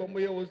 80,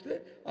 90 వస్తే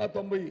ఆ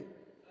 90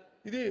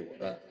 ఇది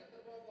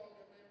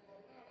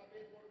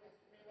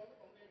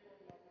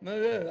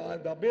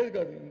 75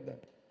 కాదు.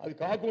 అది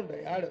కాకుండా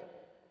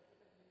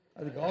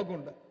అది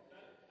కాకుండా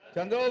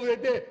చంద్రబాబు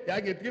అయితే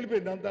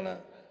ఎత్తుకెళ్ళిపోయింది అంతనా.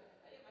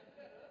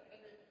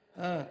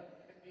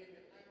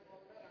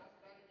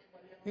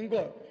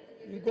 ఇంకో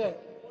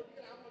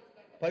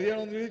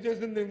 1500 రిలీజ్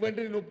చేసింది ఇవ్వంటే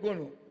నేను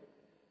ఒప్పుకోను.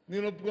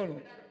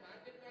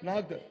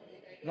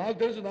 నాకు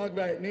తెలుసు.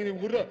 నేను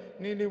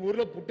ఈ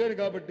ఊర్లో పుట్టాను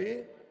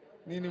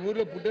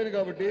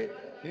కాబట్టి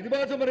ఇది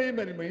భాష మరి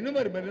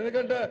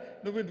ఎందుకంటే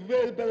నువ్వే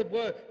పెద్ద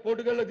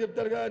పోటుగాళ్ళ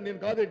చెప్తారుగా. నేను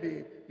కాదండి,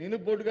 నేను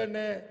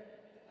పోటుగాడినే.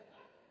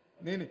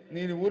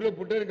 నేను ఊర్లో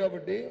పుట్టాను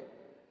కాబట్టి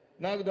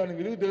నాకు దాని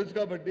విలువ తెలుసు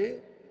కాబట్టి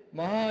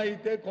మహా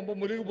అయితే కొంప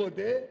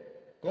మునిగిపోతే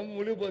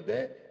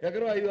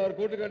ఎకరం 5-6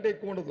 కోట్ల కంటే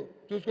ఎక్కువ ఉండదు.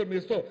 చూసుకొని మీ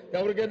ఇష్టం.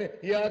 ఎవరికైనా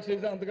ఈ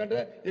ఆక్సిజన్ అంతకంటే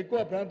ఎక్కువ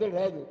ప్రాంతం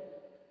రాదు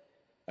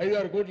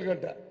 5-6 కోట్ల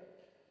కంటే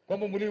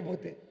కొంప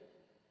మునిగిపోతే.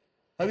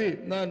 అది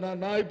నా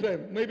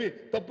అభిప్రాయం. మేబీ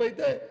తప్పు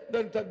అయితే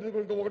దాన్ని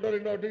సర్దిద్దుకొని 1,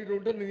 2 అటు ఇటు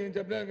ఉంటుంది. నేను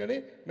చెప్పినాను కానీ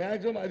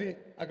మ్యాక్సిమం అది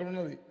అక్కడ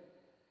ఉన్నది.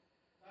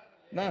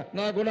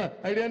 నాకున్న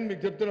ఐడియాని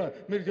మీకు చెప్తున్నా.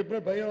 మీరు చెప్పిన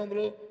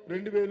 1500,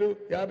 2000,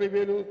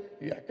 50,000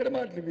 ఎక్కడ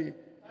మాటలు ఇవి?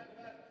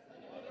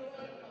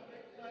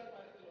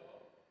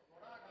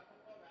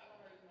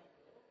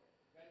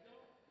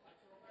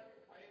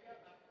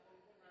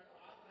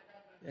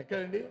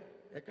 ఎక్కడండి?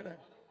 ఎక్కడ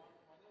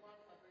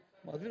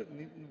మధుర?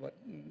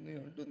 నేను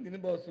అంటుంది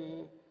బాసు,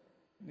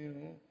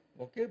 నేను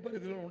ఒకే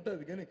పరిధిలో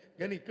ఉంటుంది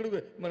కానీ ఇక్కడ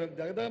మనం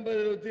జగదాంబ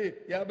వచ్చి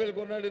 50,000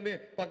 కొన్నాడని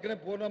పక్కనే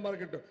పూర్ణ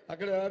మార్కెట్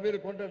అక్కడ 50,000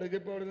 కొంటాడు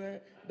చెప్పేవాడు.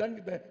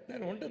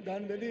 దాన్ని ఉంటుంది.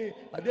 దాని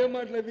అవే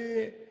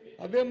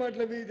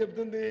మాటలు అవి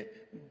చెప్తుంది.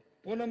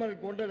 పూర్ణ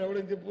మార్కెట్ కొంటాడు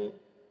ఎవడని చెప్పు.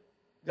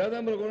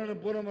 జగదాంబలు కొన్నాడు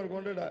పూర్ణ మార్కెట్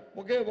కొంటాడా?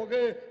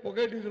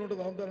 ఒకే డివిజన్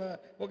ఉంటుంది అంతా.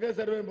 ఒకే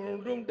సర్వే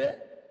ఉంటే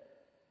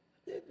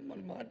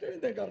మనం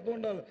మాట్లాడింది దానికి అర్థం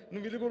ఉండాలి.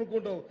 నువ్వు ఇల్లు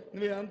కొనుక్కుంటావు,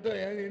 నువ్వు అంత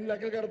ఎన్ని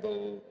లెక్కలు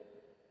కడతావు?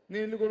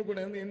 నేను ఇల్లు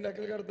కొనుక్కుంటాను, ఎన్ని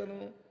లెక్కలు కడతాను?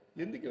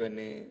 ఎందుకు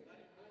ఇవన్నీ?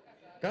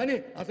 కానీ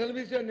అసలు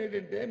విషయాన్ని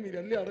ఏంటంటే మీరు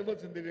అన్నీ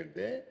అడగవలసింది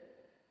ఏంటంటే,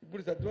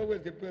 ఇప్పుడు సత్యబాబు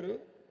గారు చెప్పారు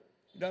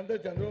ఇదంతా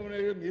చంద్రబాబు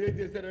నాయుడు గారు మీరే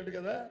చేశారంట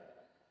కదా,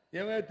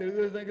 ఏమైనా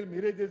తెలుగుదేశం సంఖ్యలు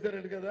మీరే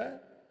చేశారంట కదా.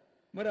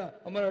 మరి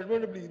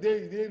అటువంటిప్పుడు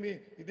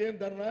ఇదేం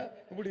ధరనా?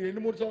 ఇప్పుడు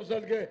 2-3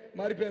 సంవత్సరాలకే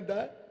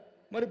మారిపోయిందా?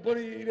 మరి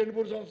పోనీ ఈ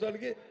 2-3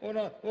 సంవత్సరాలకి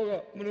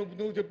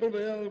నువ్వు చెప్పిన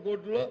 1500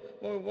 కోట్లలో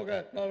ఒక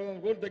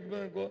 400 కోట్లు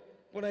తగ్గిపోయిందనుకో,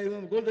 పోనీ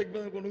 500 కోట్లు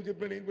తగ్గిపోయిందనుకో, నువ్వు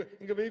చెప్పిన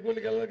ఇంకా 1000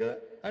 కోట్లకి వెళ్ళాలి కదా.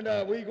 అంటే ఆ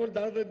 1000 కోట్లు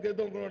దాంట్లో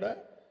తీద్దాం అనుకున్నాడా?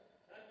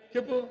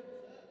 చెప్పు.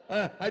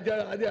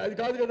 అది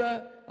కాదు కదా.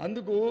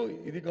 అందుకు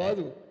ఇది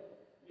కాదు.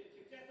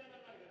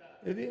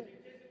 ఏది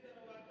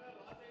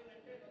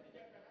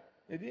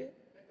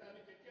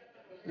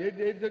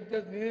చెక్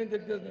చేస్తాను? నేనేం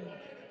చెక్ చేస్తాను?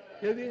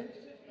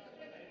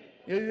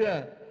 ఏదిదా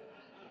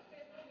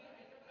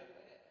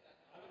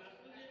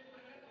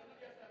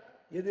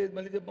ఏది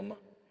మళ్ళీ చెప్పమ్మా.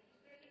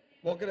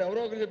 ఎవరో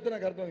ఒకరు చెప్తే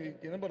నాకు అర్థం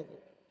వినపడదు.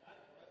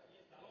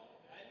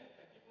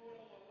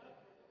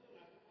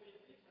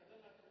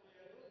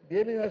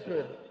 దేనికి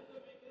నష్టపోయారు?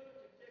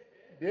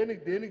 దేని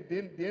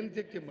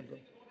చెక్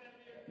చేయమంటారు?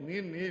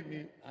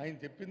 ఆయన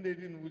చెప్పింది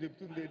ఏంటి, నువ్వు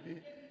చెప్తుంది ఏంటి?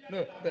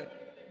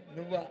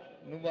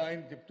 నువ్వు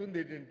ఆయన చెప్తుంది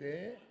ఏంటంటే,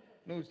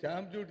 నువ్వు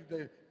స్టాంప్ డ్యూటీ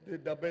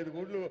 75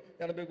 కోట్లు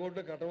 80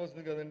 కోట్లు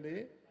కట్టవలసింది కదండి,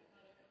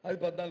 అది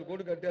 14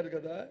 కోట్లు కట్టారు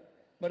కదా,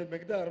 మరి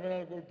మిగతా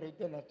 64 కోట్లు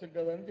ప్రభుత్వం నష్టం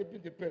కదా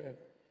అని చెప్పాను.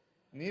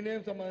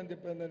 నేనేం సమాధానం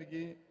చెప్పాను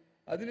దానికి?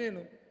 అది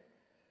నేను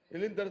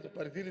వెళ్ళిన తర్వాత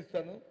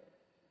పరిశీలిస్తాను,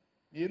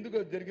 ఎందుకు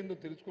అది జరిగిందో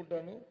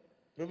తెలుసుకుంటాను.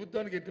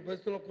 ప్రభుత్వానికి ఎట్టి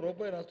పరిస్థితుల్లో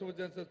 ₹1 నష్టం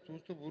వచ్చేస్తే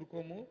చూస్తూ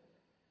ఊరుకోము,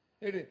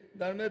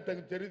 దాని మీద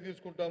తగిన చర్య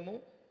తీసుకుంటాము.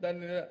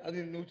 అది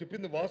నువ్వు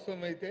చెప్పింది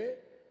వాస్తవం అయితే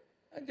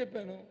అని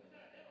చెప్పాను.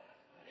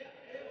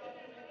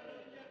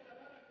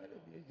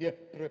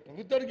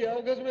 ప్రభుత్వానికి ఏ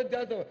అవకాశం అయితే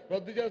చేస్తాం,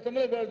 రద్దు చేస్తామో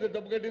లేదా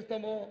డబ్బు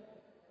కట్టిస్తామో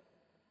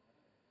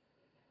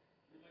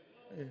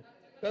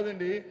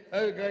కదండి,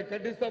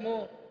 కట్టిస్తాము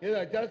ఏదో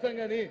చేస్తాం.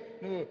 కానీ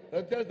నువ్వు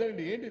రద్దు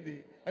చేస్తానండి ఏంటిది?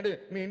 అంటే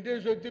మీ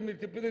ఇంట్రెస్ట్ వచ్చి మీరు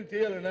చెప్పింది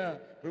చేయాలనా?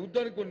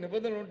 ప్రభుత్వానికి కొన్ని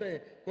నిబంధనలు ఉంటాయి,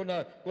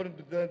 కొన్ని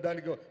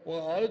దానికి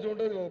ఆలోచన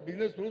ఉంటుంది,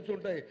 బిజినెస్ రూల్స్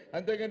ఉంటాయి.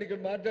 అంతేగాని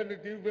ఇక్కడ మాట్లాడి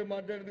టీవీపై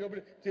మాట్లాడింది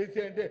కాబట్టి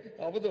చేసే అంటే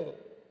అవ్వదు.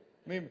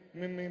 మీ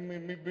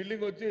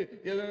బిల్డింగ్ వచ్చి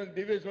ఏదైనా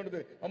డివేషన్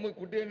ఉంటుంది, అమ్మ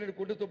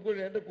కుట్టి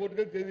తప్పుకొని అంటే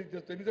కోర్టుగా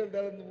చేసేస్తావు. ఎన్నిసార్లు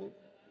తేడా నువ్వు?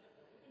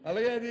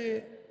 అలాగే అది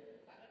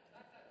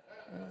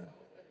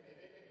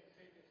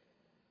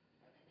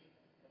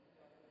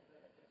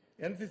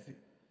ఎన్సిసి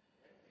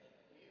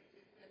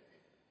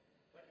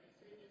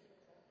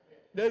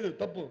లేదు.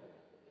 తప్పు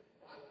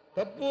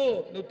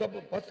నువ్వు తప్పు.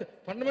 ఫస్ట్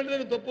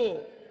ఫండమెంటల్ తప్పు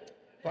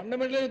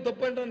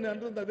అంటాను నేను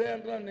అంటుంది. అదే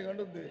అంటున్నాను నీకు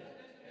అంటుంది.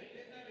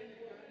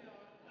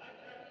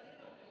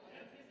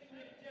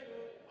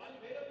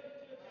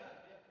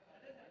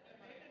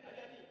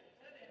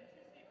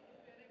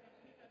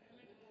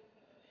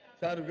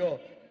 సార్ ఇగో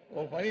ఓ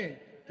పని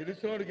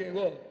తెలిసినోడికి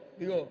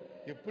ఇగో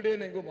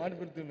ఎప్పుడైనా మాట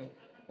పెడుతున్నావు.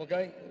 ఒక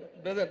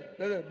బ్రదర్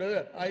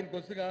ఆయనకు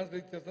వస్తే ఆన్సర్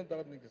ఇచ్చేస్తాను,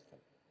 తర్వాత నీకు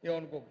ఇస్తాను.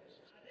 ఏమనుకో.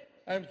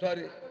 I'm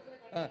sorry.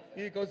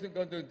 ఈ క్వశ్చన్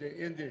కొంచెం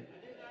ఏం చేయి.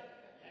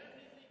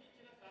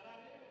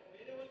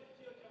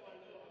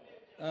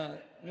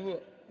 నువ్వు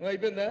నువ్వు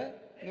అయిపోయిందా?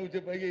 నువ్వు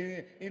చెప్పు.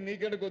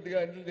 నీకంటే కొద్దిగా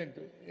ఇంటెలిజెంట్.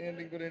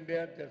 ఇంకో 2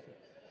 యాడ్ చేస్తా.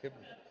 చెప్పు.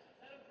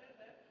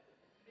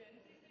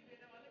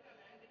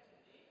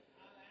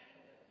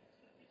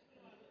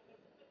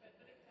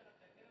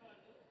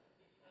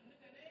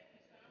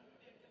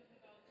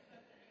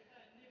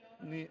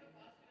 నీ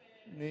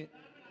నీ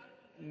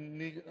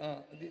నీ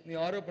నీ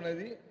ఆరోపణ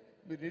అది.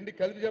 మీరు 2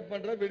 కలిపి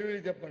చెప్పమంటారా,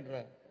 విడివిడి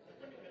చెప్పమంటారా?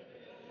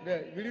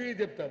 విడివిడి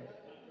చెప్తాను.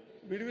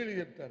 విడివిడి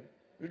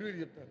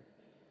చెప్తాను.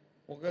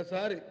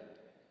 ఒకసారి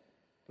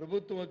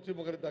ప్రభుత్వం వచ్చి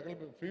ఒకరి దగ్గర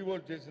ఫ్రీ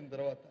బోల్డింగ్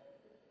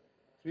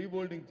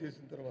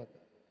చేసిన తర్వాత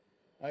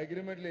ఆ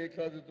అగ్రిమెంట్లో ఏ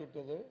క్లాజు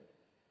ఉంటుందో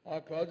ఆ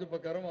క్లాజు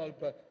ప్రకారం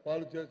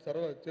వాళ్ళు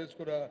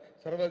చేసుకున్న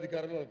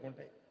సర్వాధికారాలు వాళ్ళకు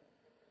ఉంటాయి.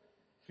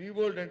 ఫ్రీ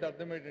బోల్డ్ అంటే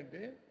అర్థం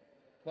ఏంటంటే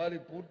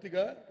వాళ్ళకి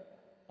పూర్తిగా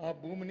ఆ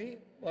భూమిని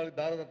వాళ్ళకి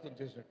దారదత్తం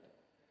చేసినట్టు.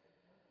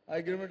 ఆ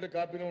అగ్రిమెంట్లో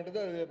కాపీలో ఉంటుంది,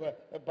 అది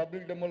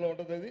పబ్లిక్ డెమోలో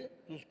ఉంటుంది. అది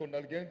చూసుకోండి.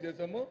 వాళ్ళకి ఏం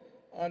చేసామో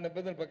ఆ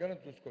నిబంధనల ప్రకారం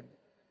చూసుకోండి.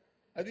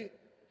 అది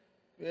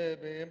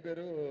ఏం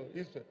పేరు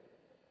ఈశ్వర్.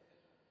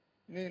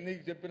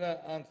 నీకు చెప్పిన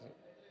ఆన్సర్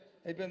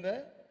అయిపోయిందా?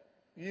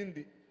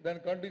 ఈంది దాని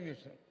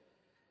కంటిన్యూషన్.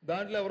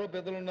 దాంట్లో ఎవరో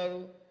పెద్దలు ఉన్నారు,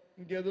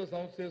 ఇంకేదో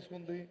సమస్య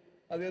చేసుకుంది,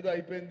 అదేదో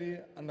అయిపోయింది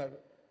అన్నారు.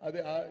 అది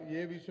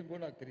ఏ విషయం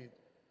కూడా నాకు తెలియదు.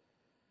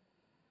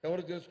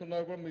 ఎవరు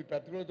చేసుకున్నారో కూడా మీ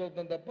పత్రికలో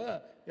చదువుతాం తప్ప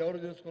ఎవరు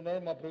చేసుకున్నారో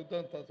మా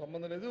ప్రభుత్వం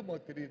సంబంధం లేదు,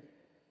 మాకు తెలియదు.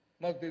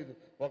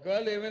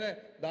 ఒకవేళ ఏమైనా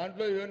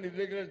దాంట్లో ఏమైనా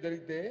ఇర్రెగ్యులర్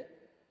జరిగితే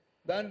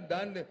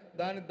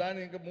దాని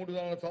ఇంకా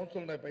 300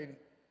 సంవత్సరాలు ఉన్నాయి పైన.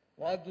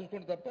 వాళ్ళు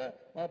చూసుకుంటే తప్ప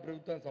మా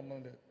ప్రభుత్వానికి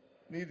సంబంధం లేదు.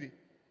 నీది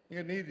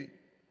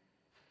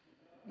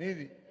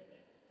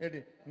ఏంటి?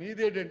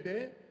 మీది ఏంటంటే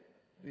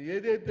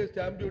ఏదైతే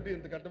స్టాంప్ డ్యూటీ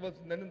ఇంత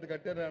కట్టవలసిందని ఇంత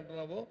కట్టారని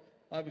అంటున్నావో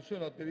ఆ విషయం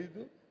నాకు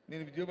తెలియదు.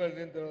 నేను విజయవాడ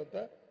వెళ్ళిన తర్వాత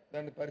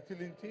దాన్ని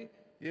పరిశీలించి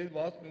ఏది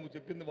నువ్వు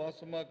చెప్పింది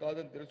వాస్తవమా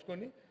కాదని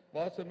తెలుసుకొని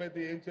వాస్తవం అయితే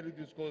ఏం చర్య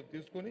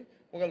తీసుకొని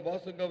ఒకవేళ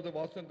వాస్తవం కాకపోతే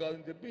వాస్తవం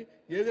కాదని చెప్పి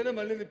ఏదైనా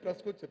మళ్ళీ నేను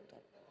ప్రెస్కి వచ్చి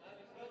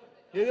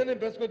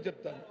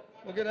చెప్తాను.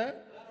 ఓకేనా?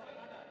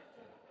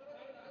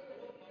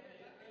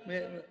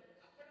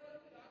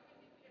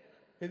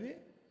 ఇది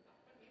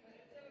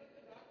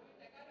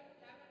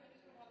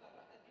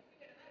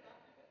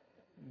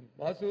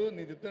బాసు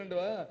నేను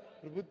చెప్తానంటవా,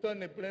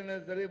 ప్రభుత్వాన్ని ఎప్పుడైనా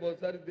సరే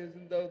ఒకసారి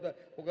తెలిసిన తర్వాత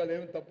ఒకవేళ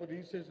ఏమి తప్పు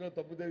రిజిస్ట్రేషన్లో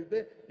తప్పు జరిగితే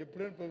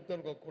ఎప్పుడైనా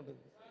ప్రభుత్వానికి హక్కు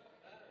ఉంటుంది.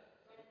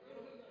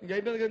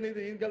 ఇంకైపోయింది కదా. నీది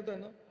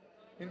ఈయనకెళ్తాను.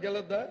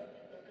 ఈయనకెళ్ళొద్దా?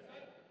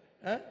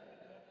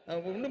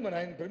 ఉండు మరి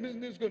ఆయన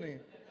పర్మిషన్ తీసుకొని.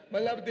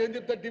 మళ్ళీ లేకపోతే ఏం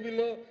చెప్తారు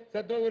టీవీలో,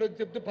 సత్యబాబు గారు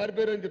చెప్తే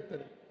పారిపోయారు అని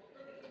చెప్తారు.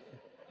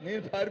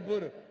 నేను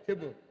పారిపోరు.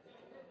 చెప్పు.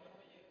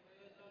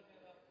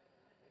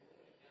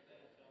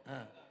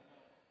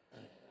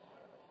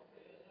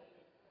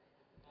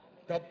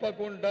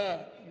 తప్పకుండా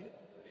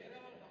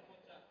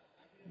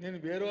నేను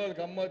వేరే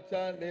వాళ్ళకి అమ్మొచ్చా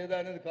లేదా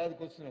అనేది కాదు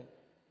క్వశ్చన్.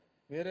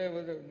 వేరే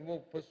నువ్వు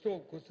ఫస్ట్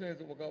క్వశ్చన్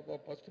ఒక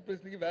ఫస్ట్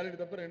ప్రశ్నకి వ్యాలిడ్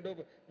తప్ప రెండో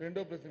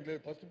ప్రశ్నకి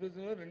లేదు. ఫస్ట్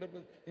ప్రశ్నలో రెండో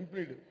ప్రశ్న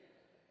ఇంప్లీడ్.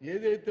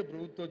 ఏదైతే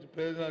ప్రభుత్వం వచ్చి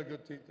ప్రయోజనాలకి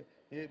వచ్చి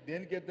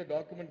దేనికైతే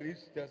డాక్యుమెంట్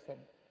రిజిస్టర్ చేస్తాం,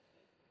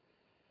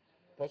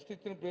 ఫస్ట్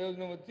ఇచ్చిన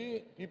ప్రయోజనం వచ్చి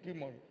పీపీ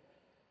మోడల్,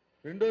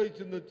 రెండో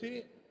ఇచ్చింది వచ్చి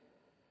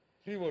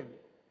ఫ్రీ వరల్డ్.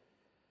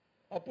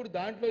 అప్పుడు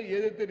దాంట్లో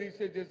ఏదైతే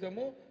రిజిస్టర్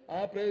చేసామో ఆ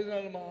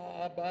ప్రయోజనాలు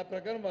ఆ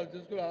ప్రకారం వాళ్ళు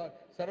చూసుకుని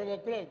సర్వ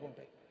హక్కులు వాళ్ళకు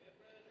ఉంటాయి.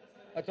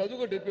 ఆ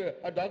చదువుకో,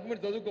 ఆ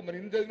డాక్యుమెంట్ చదువుకో. మరి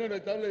ఇన్ని చదివినా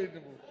చదవలేదు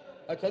నువ్వు.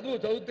 ఆ చదువు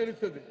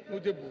తెలుస్తుంది.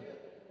 నువ్వు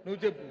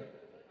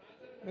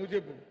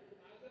చెప్పు.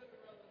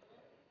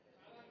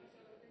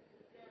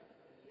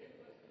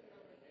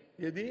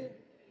 ఏది?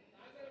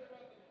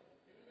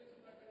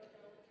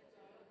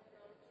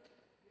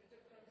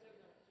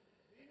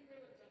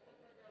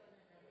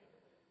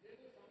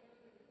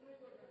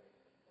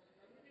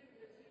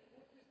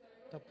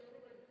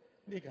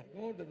 నీకు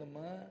అర్థం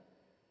ఉంటుందమ్మా.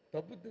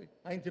 తప్పు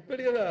ఆయన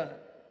చెప్పాడు కదా.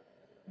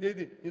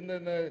 ఇది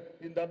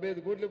 75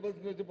 కోట్లు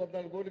ఇవ్వాల్సింది వచ్చి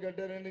 14 కోట్లు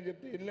కట్టారని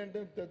చెప్తే ఇల్లంటే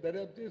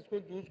దర్యాప్తు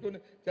చేసుకొని చూసుకొని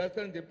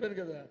చేస్తారని చెప్పాను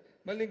కదా.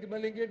 మళ్ళీ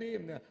ఇంకేంటి?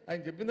 ఆయన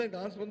చెప్పిన దానికి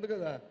ఆన్సర్ ఉంది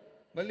కదా.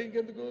 మళ్ళీ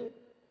ఇంకెందుకు?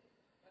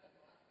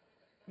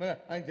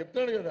 ఆయన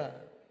చెప్తాడు కదా.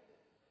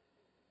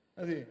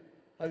 అది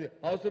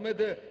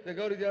అవసరమైతే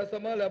రికవరీ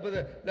చేస్తామా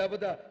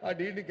లేకపోతే ఆ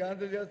డీడ్ని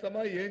క్యాన్సిల్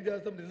చేస్తామా, ఏం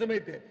చేస్తాం?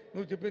 నిజమైతే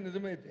నువ్వు చెప్పింది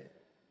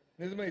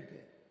నిజమైతే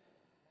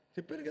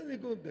చెప్పాను కదా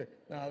నీకు.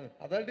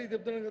 అథారిటీకి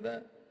చెప్తున్నాను కదా.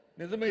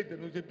 నిజమైతే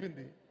నువ్వు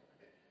చెప్పింది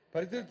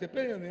పరిస్థితి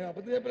చెప్పాను కదా. నేను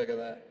అబద్ధం చెప్పలే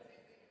కదా.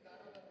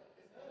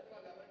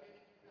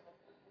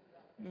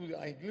 నువ్వు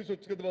ఆ ఇంగ్లీష్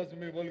వచ్చు కదా బాసు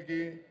మీ వాళ్ళకి.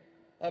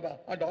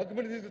 ఆ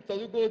డాక్యుమెంట్ తీసుకు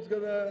చదువుకోవచ్చు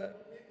కదా.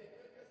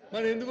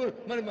 మరి ఎందుకు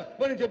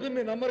మరి చెప్తే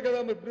మీరు నమ్మరు కదా.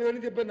 మరి ఇప్పుడు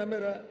ఏమని చెప్పాను,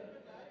 నమ్మారా?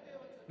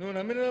 నువ్వు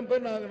నమ్మిన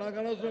నాకు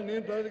అనవసరం.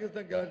 నేను ప్రజలకు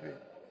ఇస్తాను గ్యారంటీ.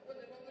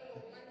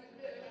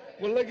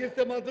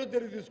 ఉల్లగిస్తే మాత్రం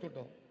చర్య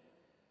తీసుకుంటాం.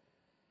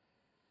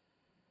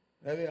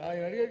 అదే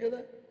ఆయన అడిగాడు కదా,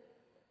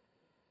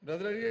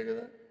 బ్రదర్ అడిగాడు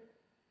కదా.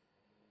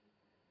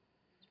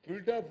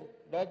 స్పిరిట్ ఆఫ్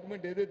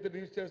డాక్యుమెంట్ ఏదైతే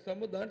రిజిస్టర్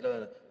చేస్తామో దాంట్లో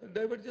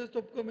డైవర్ట్ చేసి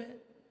ఒప్పుకోమే.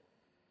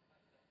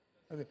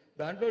 అది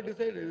దాంట్లో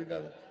డిసైడ్ ఇది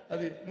కాదు.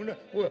 అది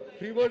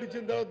ఫ్రీ బోర్డ్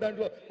ఇచ్చిన తర్వాత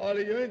దాంట్లో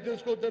వాళ్ళు ఏమేమి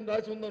చేసుకోవచ్చు అని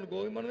రాసి ఉందనుకో,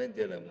 మనం ఏం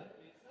చేయలేము.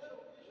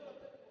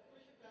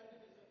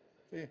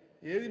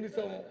 ఏది మిస్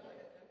అవ్వం.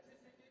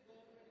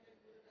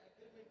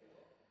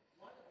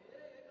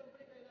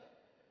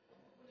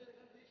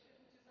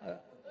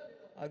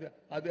 అది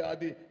అది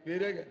అది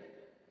వేరే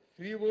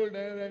ఫ్రీ బోర్డ్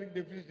అనేదానికి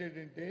డెఫినేషన్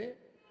ఏంటంటే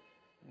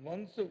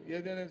వన్స్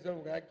ఏదైనా సరే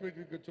ఒక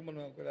యాక్టివిటీకి వచ్చి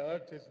మనం ఒక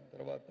అలర్ట్ చేసిన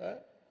తర్వాత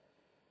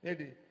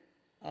ఏంటి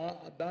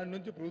దాని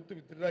నుంచి ప్రభుత్వం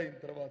విత్డ్రా అయిన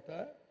తర్వాత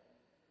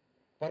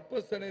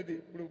పర్పస్ అనేది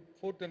ఇప్పుడు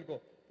పోర్ట్ అనుకో,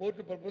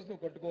 పోర్ట్ పర్పస్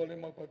నువ్వు కట్టుకోవాలి,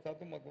 మాకు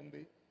 10% మాకు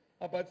ఉంది.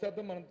 ఆ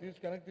 10% మనం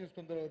వెనక్కి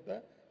తీసుకున్న తర్వాత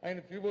ఆయన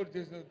ఫ్రీ బోర్డ్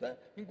చేసిన తర్వాత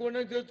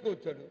ఇంకోటి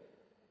చేర్చుకోవచ్చాడు,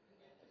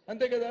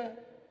 అంతే కదా.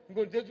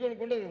 ఇంకోటి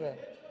చేర్చుకోవడానికి ఉండదు కదా.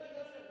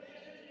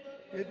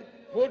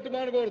 పోర్ట్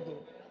మానకూడదు.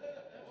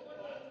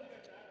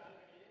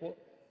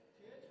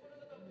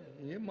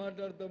 ఏం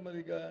మాట్లాడతాం మరి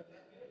ఇక.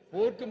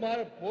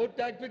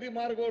 Port activity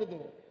మారకూడదు.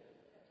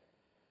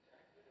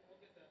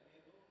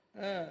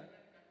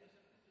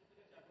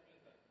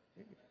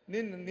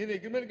 నేను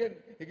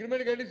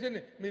అగ్రిమెంట్ కండిషన్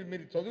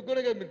మీరు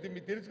చదువుకోనే కదా,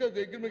 మీరు తెలుసు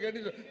కదా అగ్రిమెంట్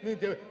కండిషన్.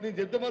 నేను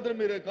చెప్తే మాత్రం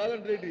మీరు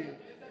కాదంటే రెడ్డి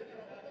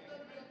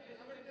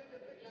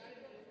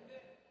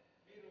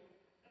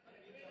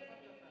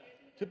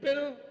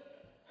చెప్పాను.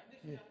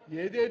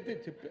 ఏదైతే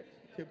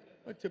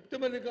చెప్తే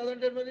మరి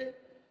కాదంటే మరి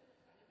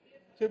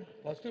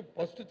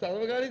ఫస్ట్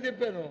చదవగానే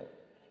చెప్పాను.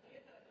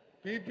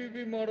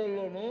 పీపీపీ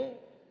మోడల్లోనూ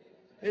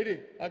ఏడి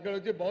అక్కడ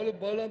వచ్చి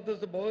బౌలు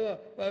అంతస్తు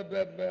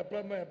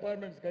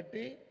అపార్ట్మెంట్స్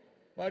కట్టి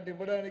వాటి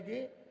ఇవ్వడానికి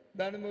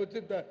దాని మీద వచ్చి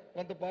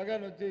కొంత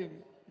భాగాన్ని వచ్చి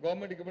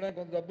గవర్నమెంట్కి ఇవ్వడానికి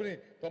కొంత డబ్బుని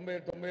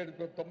 93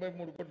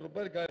 కోట్ల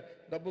రూపాయలు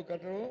డబ్బు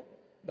కట్టడం,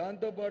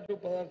 దాంతోపాటు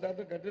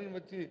 16% కట్టడం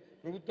వచ్చి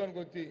ప్రభుత్వానికి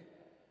వచ్చి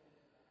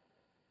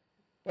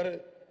మరి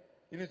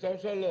ఇన్ని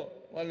సంవత్సరాల్లో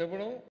వాళ్ళు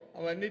ఇవ్వడం,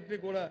 అవన్నిటినీ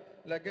కూడా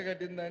లెక్క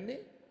కట్టిన దాన్ని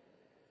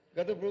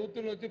గత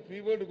ప్రభుత్వంలో వచ్చి ఫ్రీ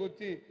బోర్డుకి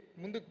వచ్చి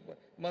ముందు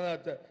మన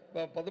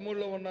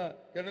 13లో ఉన్న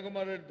కిరణ్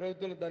కుమార్ రెడ్డి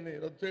ప్రభుత్వంలో దాన్ని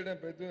రద్దు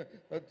చేయడానికి రద్దు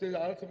చేసి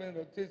ఆలస్యమైన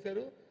రద్దు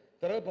చేశారు.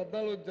 తర్వాత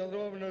 14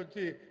 చంద్రబాబు నాయుడు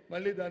వచ్చి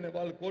మళ్ళీ దాన్ని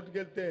వాళ్ళు కోర్టుకు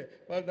వెళ్తే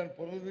వాళ్ళు దాన్ని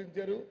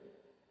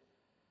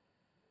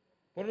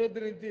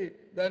పునరుద్ధరించి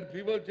దాన్ని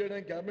ఫ్రీ బోర్డ్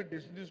చేయడానికి క్యాబినెట్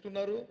డెసిషన్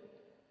తీసుకున్నారు.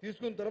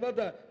 తీసుకున్న తర్వాత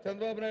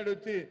చంద్రబాబు నాయుడు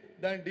వచ్చి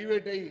దాన్ని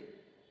డివైట్ అయ్యి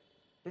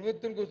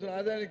ప్రభుత్వం కోసం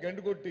ఆదాయాన్ని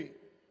గండి కొట్టి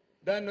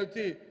దాన్ని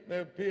వచ్చి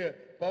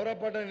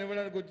పౌరపాఠాన్ని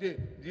ఇవ్వడానికి వచ్చి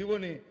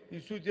జీవోని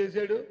ఇష్యూ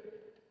చేశాడు.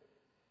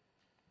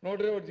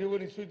 121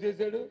 జీవోని ఇష్యూ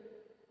చేశాడు.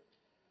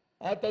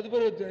 ఆ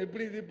తదుపరి వచ్చాడు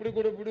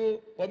ఇప్పుడు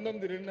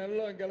 19 2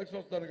 నెలల్లో ఇంక ఎలక్షన్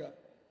వస్తానుగా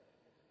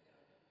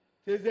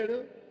చేశాడు.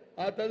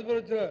 ఆ తదుపరి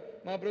వచ్చిన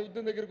మా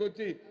ప్రభుత్వం దగ్గరికి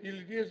వచ్చి ఈ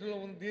లిటిగేషన్లో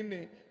ఉన్న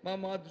దీన్ని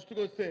మా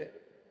దృష్టికి వస్తే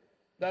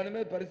దాని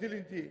మీద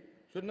పరిశీలించి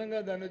క్షుణ్ణంగా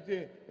దాన్ని వచ్చి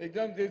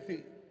ఎగ్జామ్ చేసి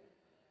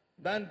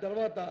దాని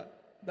తర్వాత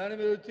దాని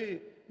మీద వచ్చి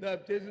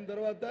చేసిన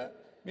తర్వాత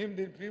మేము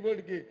దీని ఫ్రీ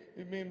బోర్డుకి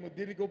మేము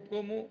దీనికి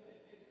ఒప్పుకోము,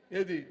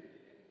 ఏది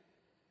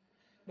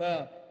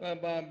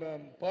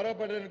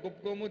పోరాపడడానికి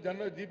ఒప్పుకోము,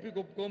 జనరల్ జీపీకి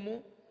ఒప్పుకోము,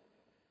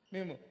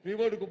 మేము ఫ్రీ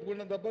బోర్డుకి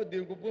ఒప్పుకున్నాం తప్ప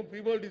దీనికి ఒప్పుకోము.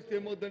 ఫ్రీ బోర్డు ఇస్తే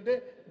ఏమవుతుందంటే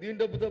దీని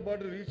డబ్బుతో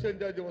పాటు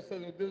రిజిస్ట్రేషన్ ఛార్జ్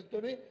వస్తుంది ఉద్దేశంతో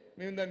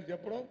మేము దాన్ని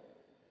చెప్పడం.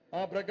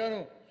 ఆ ప్రకారం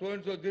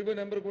సో జీవో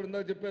నెంబర్ కూడా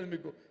ఉందా చెప్పాను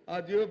మీకు. ఆ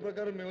జీవో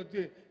ప్రకారం మేము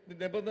వచ్చి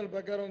నిబంధనల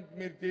ప్రకారం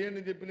మీరు చేయండి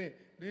అని చెప్పి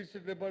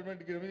రిజిస్టర్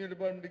డిపార్ట్మెంట్కి, రెవెన్యూ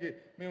డిపార్ట్మెంట్కి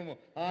మేము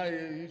ఆ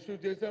ఇష్యూ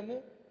చేశాము.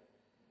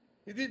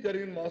 ఇది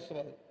జరిగిన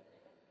వాస్తవాలు.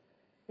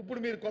 ఇప్పుడు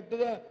మీరు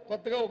కొత్తగా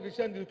ఒక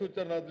విషయాన్ని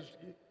తీసుకొచ్చారు నా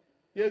దృష్టికి.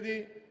 ఏది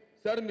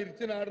సార్, మీరు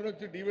ఇచ్చిన ఆర్డర్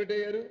వచ్చి డివైట్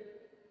అయ్యారు.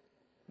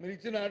 మీరు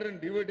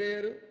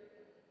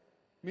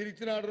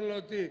ఇచ్చిన ఆర్డర్లో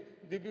వచ్చి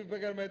డిపి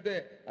ప్రకారం అయితే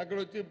అక్కడ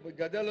వచ్చి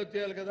గజాల్లో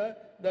చేయాలి కదా,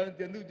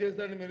 దాన్ని ఎందుకు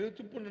చేస్తారని మీరు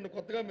ఇప్పుడు నన్ను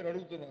కొత్తగా మీరు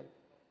అడుగుతున్నారు.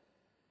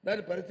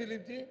 దాన్ని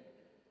పరిశీలించి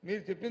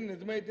మీరు చెప్పింది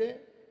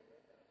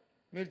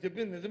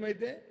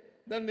నిజమైతే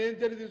దాన్ని ఏం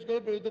చర్య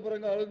తీసుకోవాలో ప్రభుత్వ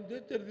పరంగా ఆలోచించి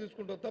చర్య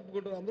తీసుకుంటాం,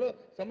 తప్పుకుంటాం. అందులో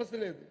సమస్య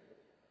లేదు,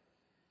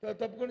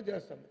 తప్పకుండా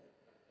చేస్తాం.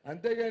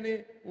 అంతేగాని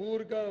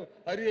ఊరిక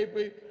హరి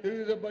అయిపోయి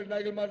తెలుగుదేశం పార్టీ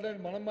నాయకులు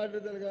మనం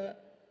మాట్లాడతారుగా.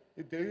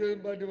 ఈ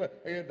తెలుగుదేశం పార్టీ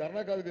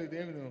ధర్నా కాదు కదా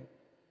ఇదేమి.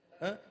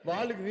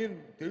 వాళ్ళకి నేను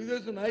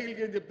తెలుగుదేశం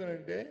నాయకులకి ఏం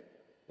చెప్తానంటే,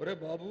 ఒరే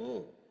బాబు,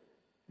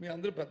 మీ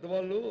అందరూ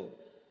పెద్దవాళ్ళు,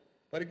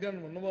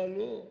 పరిజ్ఞానం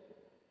ఉన్నవాళ్ళు,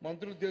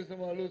 మంత్రులు చేసిన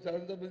వాళ్ళు,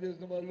 శాసనసభ్యులు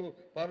చేసిన వాళ్ళు,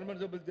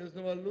 పార్లమెంట్ సభ్యులు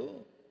చేసిన వాళ్ళు,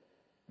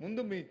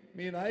 ముందు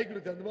మీ నాయకుడు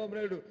చంద్రబాబు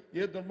నాయుడు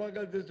ఏ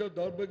దుర్మార్గాలు చేసాడో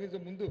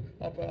దౌర్భాగ్యం ముందు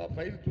ఆ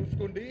ఫైల్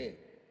చూసుకోండి,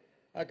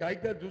 ఆ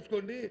కాగితాలు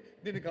చూసుకోండి,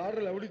 దీనికి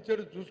ఆర్డర్లు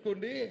ఎవడిచ్చాడో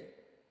చూసుకోండి.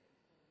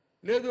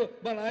 లేదు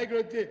మా నాయకుడు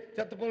వచ్చి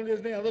చెత్త పనులు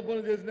చేసినా ఏదో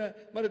పనులు చేసినా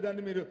మరి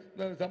దాన్ని మీరు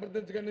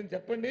సమర్థించకండి అని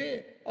చెప్పండి,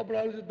 అప్పుడు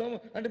ఆలోచిద్దాము.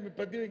 అంటే మీ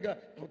ప్రతి ఇంకా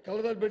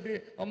కలదాలు పెట్టి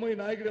అమ్మో ఈ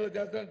నాయకుడు ఎలా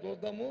చేస్తానని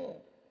చూద్దాము.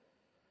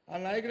 ఆ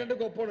నాయకుడు అంటే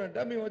గొప్పవాడంట,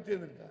 మేము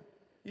వచ్చేదంట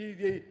ఈ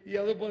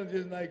ఏదో పనులు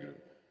చేసిన నాయకుడు.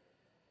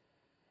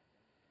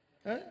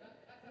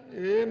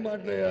 ఏం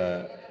మాట్లాడా.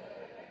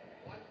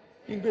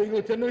 ఇంకో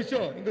చిన్న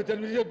విషయం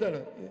చెప్తాను.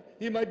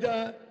 ఈ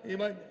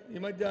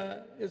మధ్య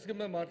ఇసుక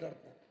మీద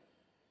మాట్లాడుతున్నారు.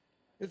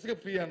 ఇసుక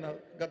ఫ్రీ అన్నారు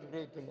గత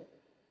ప్రభుత్వం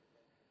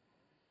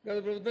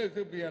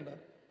ఇసుక ఫ్రీ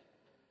అన్నారు.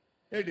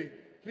 ఏంటి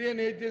ఫ్రీ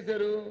అని ఏం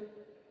చేశారు?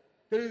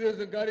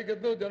 తెలుగుదేశం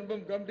కార్యకర్తలు,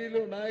 జనపం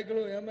కమిటీలు,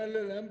 నాయకులు,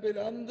 ఎమ్మెల్యేలు,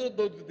 ఎంపీలు అందరూ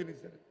దోచుకు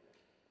తినేశారు.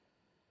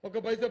 ఒక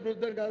పైసా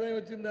ప్రభుత్వానికి ఆదాయం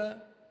వచ్చిందా?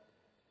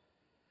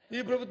 ఈ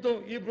ప్రభుత్వం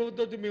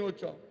వచ్చి మేము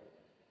వచ్చాం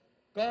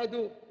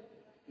కాదు,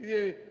 ఇది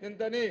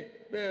ఇంతని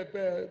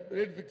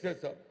రేట్ ఫిక్స్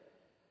చేస్తాం.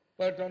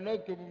 Per ton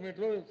cubic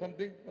metre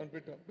something అని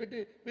పెట్టాం. పెట్టి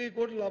 1000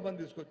 కోట్ల లాభాన్ని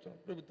తీసుకొచ్చాం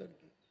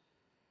ప్రభుత్వానికి.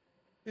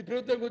 ఈ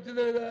ప్రభుత్వానికి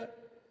వచ్చిందా కదా?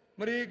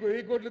 మరి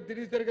 1000 కోట్లు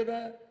తినేశారు కదా.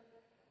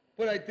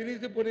 పోనీ అది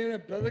తినేసి పోనీ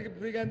ప్రజలకి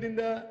ఫ్రీగా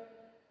అందిందా?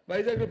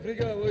 వైజాగ్లో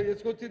ఫ్రీగా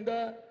వేసుకొచ్చిందా?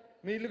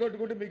 మీ ఇల్లు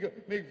కట్టుకుంటే మీకు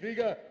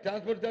ఫ్రీగా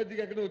ట్రాన్స్పోర్ట్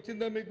ఛార్జీకి ఎక్కడ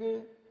వచ్చిందా మీకు?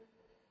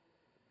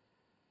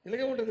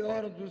 ఇలాగే ఉంటుంది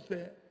వ్యవహారం చూస్తే.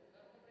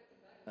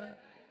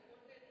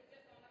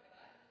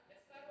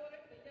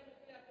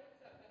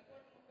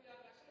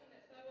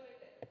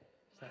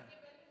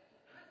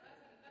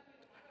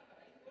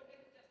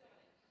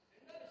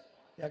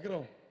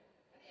 ఎకరం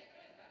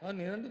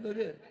నేనంటుంది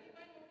అదే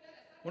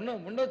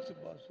ఉండొచ్చు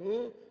బాసు.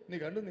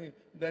 నీకు అంటుంది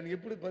దానికి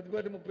ఎప్పుడు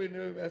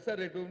 10-30 ఎస్ఆర్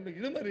రేటు ఉంది.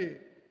 ఇది మరి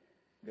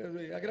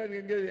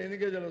ఎకరానికి ఎన్ని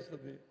కేజీలు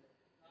వస్తుంది?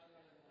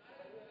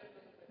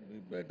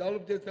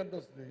 డెవలప్ చేస్తే ఎంత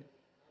వస్తుంది?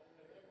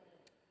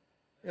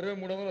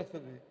 2300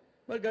 వస్తుంది.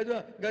 మరి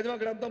గజం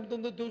అక్కడ ఎంత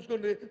అమ్ముతుందో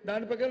చూసుకోండి,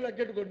 దాని ప్రకారం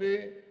లెక్కెట్టుకోండి.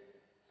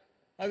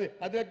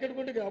 అది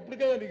లెక్కెట్టుకుంటే అప్పుడు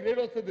కదా నీకు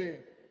రేటు వస్తుంది.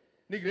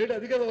 నీకు రేటు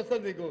అది కదా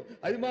వస్తుంది నీకు.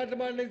 అది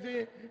మాట్లాడేసి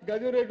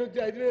గజం రేటు వచ్చి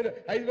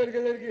 5,000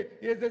 గజాలకి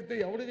వేసేస్తే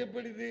ఎవడు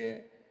చెప్పాడు ఇది?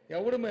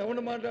 ఎవడు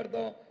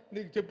మాట్లాడతాం?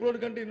 నీకు చెప్పినోడు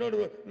కంటే ఇన్నోడు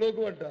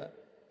లోకు అంట.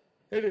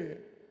 ఏంటి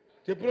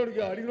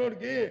చెప్పినోడికి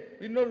అడిగినోడికి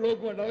ఇన్నోడు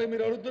లోకు అంట. అలాగే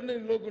మీరు అడుగుతుండే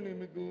లోకుని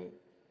మీకు.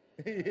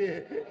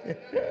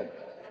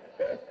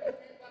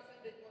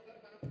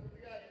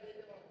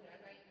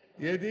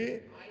 ఏది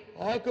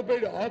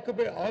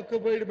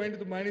ఆక్యుపైడ్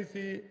మైండ్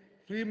మానేసి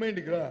ఫ్రీ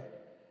మైండ్కి రా,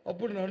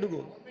 అప్పుడు నన్ను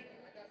అడుగు.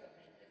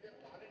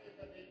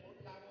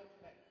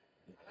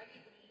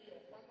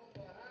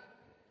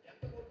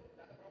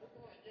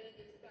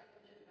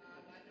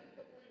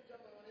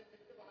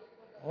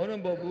 అవునా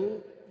బాబు,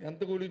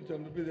 ఎంత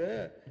కూడించాం చెప్పిదే.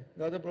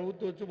 గత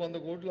ప్రభుత్వం వచ్చి 100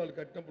 కోట్లు వాళ్ళు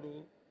కట్టినప్పుడు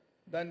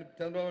దాన్ని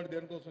చంద్రబాబు నాయుడు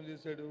దేనికోసం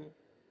చేశాడు?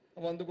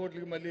 100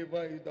 కోట్లకి మళ్ళీ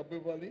డబ్బు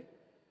ఇవ్వాలి.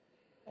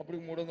 అప్పుడు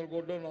 300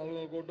 కోట్లు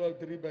 400 కోట్లు వాళ్ళు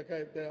తిరిగి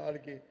బకాయితే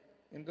వాళ్ళకి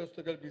ఇంట్రెస్ట్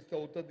కలిపి ఇస్తే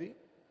అవుతుంది.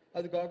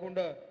 అది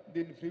కాకుండా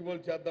దీన్ని ఫ్రీ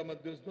వరల్డ్ చేద్దామని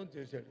ఉద్దేశంతో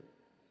చేశాడు.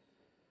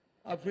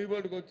 ఆ ఫ్రీ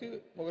వరల్డ్కి వచ్చి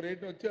ఒక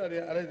రేట్ని వచ్చి అది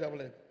అరేంజ్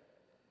అవ్వలేదు.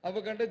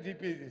 అవ్వకుండా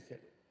జీపీఏ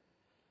చేశాడు.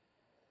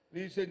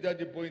 రిజిస్ట్రేషన్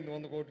ఛార్జీ పోయింది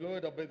 100 కోట్లు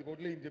 75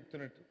 కోట్లు ఈయన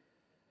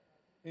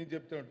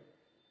చెప్తున్నాడు.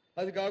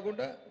 అది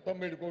కాకుండా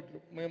 97 కోట్లు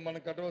మనం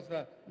కట్టవలసిన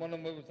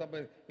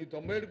ఈ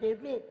 97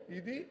 కోట్లు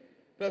ఇది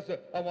ప్లస్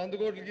ఆ 100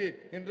 కోట్లకి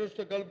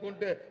ఇంట్రెస్ట్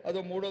కలుపుకుంటే అదో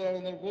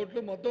 300-600 కోట్లు,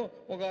 మొత్తం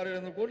ఒక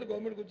 600-700 కోట్లు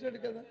గవర్నమెంట్కి వచ్చాడు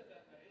కదా.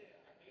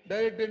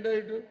 డైరెక్ట్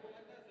ఇండైరెక్ట్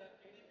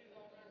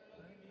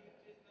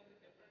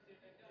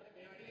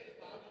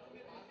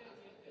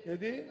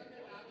ఇది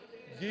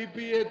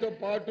జీపీఏతో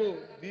పాటు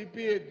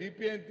జీపీఐ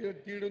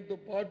తీయడంతో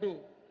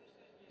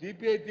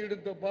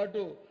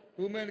పాటు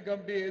 2-man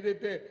కమిటీ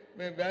ఏదైతే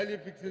మేము వాల్యూ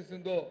ఫిక్స్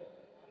చేసిందో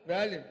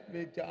వాల్యూ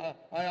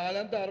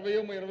వాళ్ళంతా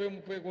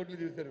 60-20-30 కోట్లు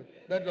చేశారు.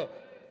 దాంట్లో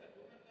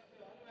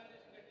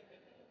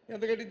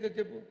ఎంత కట్టించారు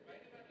చెప్పు?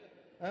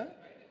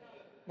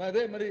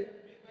 అదే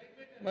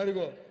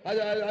మరిగో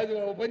అది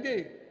పని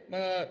చేయి.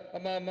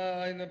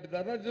 ఆయన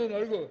ధర్నాజీని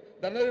అడుగు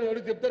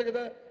చెప్తారు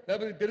కదా,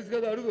 లేకపోతే తెలుసు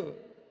కదా అడుగు.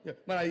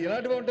 మరి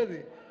ఇలాంటివి ఉంటుంది.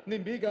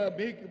 మీకు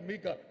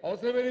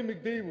అవసరమేది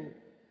మీకు తెలియవు,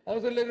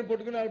 అవసరం లేని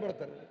పట్టుకుని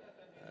ఆడపడతారు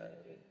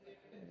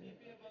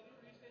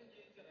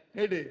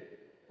ఏంటి.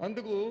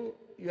 అందుకు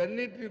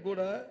ఇవన్నింటినీ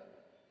కూడా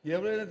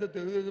ఎవరైనా సరే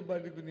తెలుగుదేశం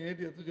పార్టీకి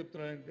నేటి ఎత్తు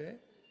చెప్తున్నానంటే,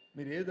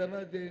 మీరు ఏ ధర్నా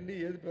చేయండి,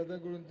 ఏది ప్రజల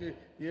గురించి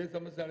ఏ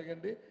సమస్య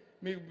అడగండి,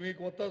 మీకు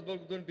కొత్త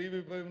దొరుకుతున్న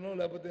TV5నో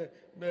లేకపోతే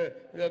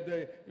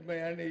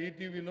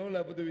ఈటీవీనో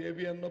లేకపోతే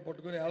ఏబిఎన్నో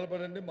పట్టుకొని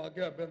ఏలపడండి.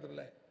 మాకే అభ్యంతరం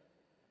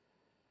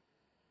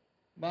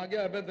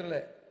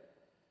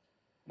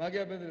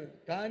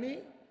కానీ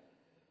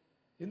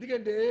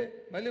ఎందుకంటే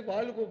మళ్ళీ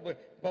వాళ్ళకు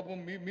పాపం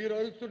మీరు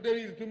అరుస్తుంటే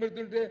ఇది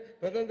చూపెడుతుంటే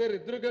ప్రజల దగ్గర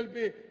ఇద్దరు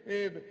కలిపి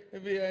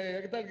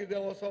ఎగతాళికి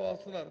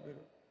వస్తున్నారు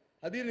మీరు.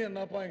 అది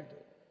నా పాయింట్.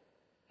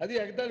 అది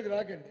ఎగతాళికి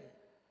రాకండి,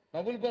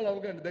 నవ్వుల పాలు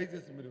అవ్వకండి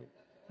దయచేసి.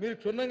 మీరు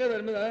క్షుణ్ణంగా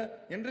దాని మీద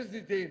ఇంట్రెస్ట్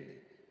చేయండి.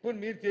 ఇప్పుడు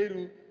మీరు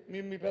చేయరు.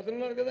 మీ పెద్దలు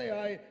ఉన్నారు కదా,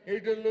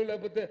 ఎడిటర్లు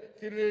లేకపోతే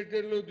సీనియర్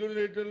ఎడిటర్లు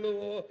జూనియర్ ఎడిటర్లు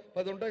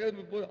 10 ఉంటాయి కదా,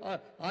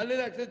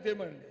 ఆన్లైన్ యాక్సెస్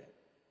చేయమండి.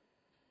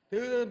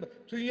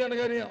 చుయ్యాను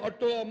కానీ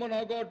అట్టో అమ్మ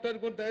నాకు అట్టో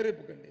అనుకొని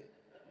తయారైపోకండి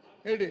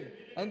ఏంటి.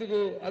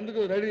 అందుకు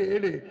రెడీ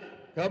ఏంటి.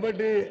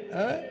 కాబట్టి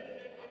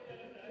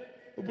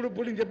ఇప్పుడు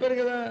నేను చెప్పాను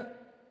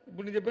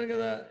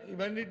కదా,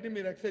 ఇవన్నింటినీ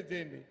మీరు ఎక్సర్సైజ్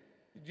చేయండి.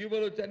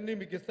 జీవోలు వచ్చి అన్నీ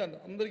మీకు ఇస్తాను,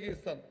 అందరికీ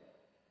ఇస్తాను.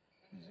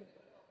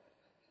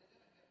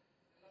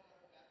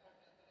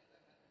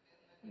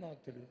 నాకు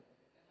తెలియదు,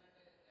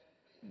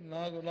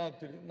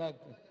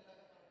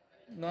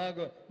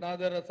 నా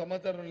దగ్గర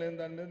సమాచారం లేని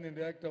దాని మీద నేను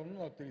రియాక్ట్ అవ్వను,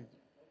 నాకు తెలియదు.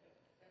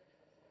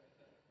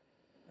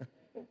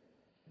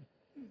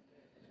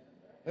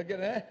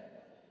 ఓకేనా?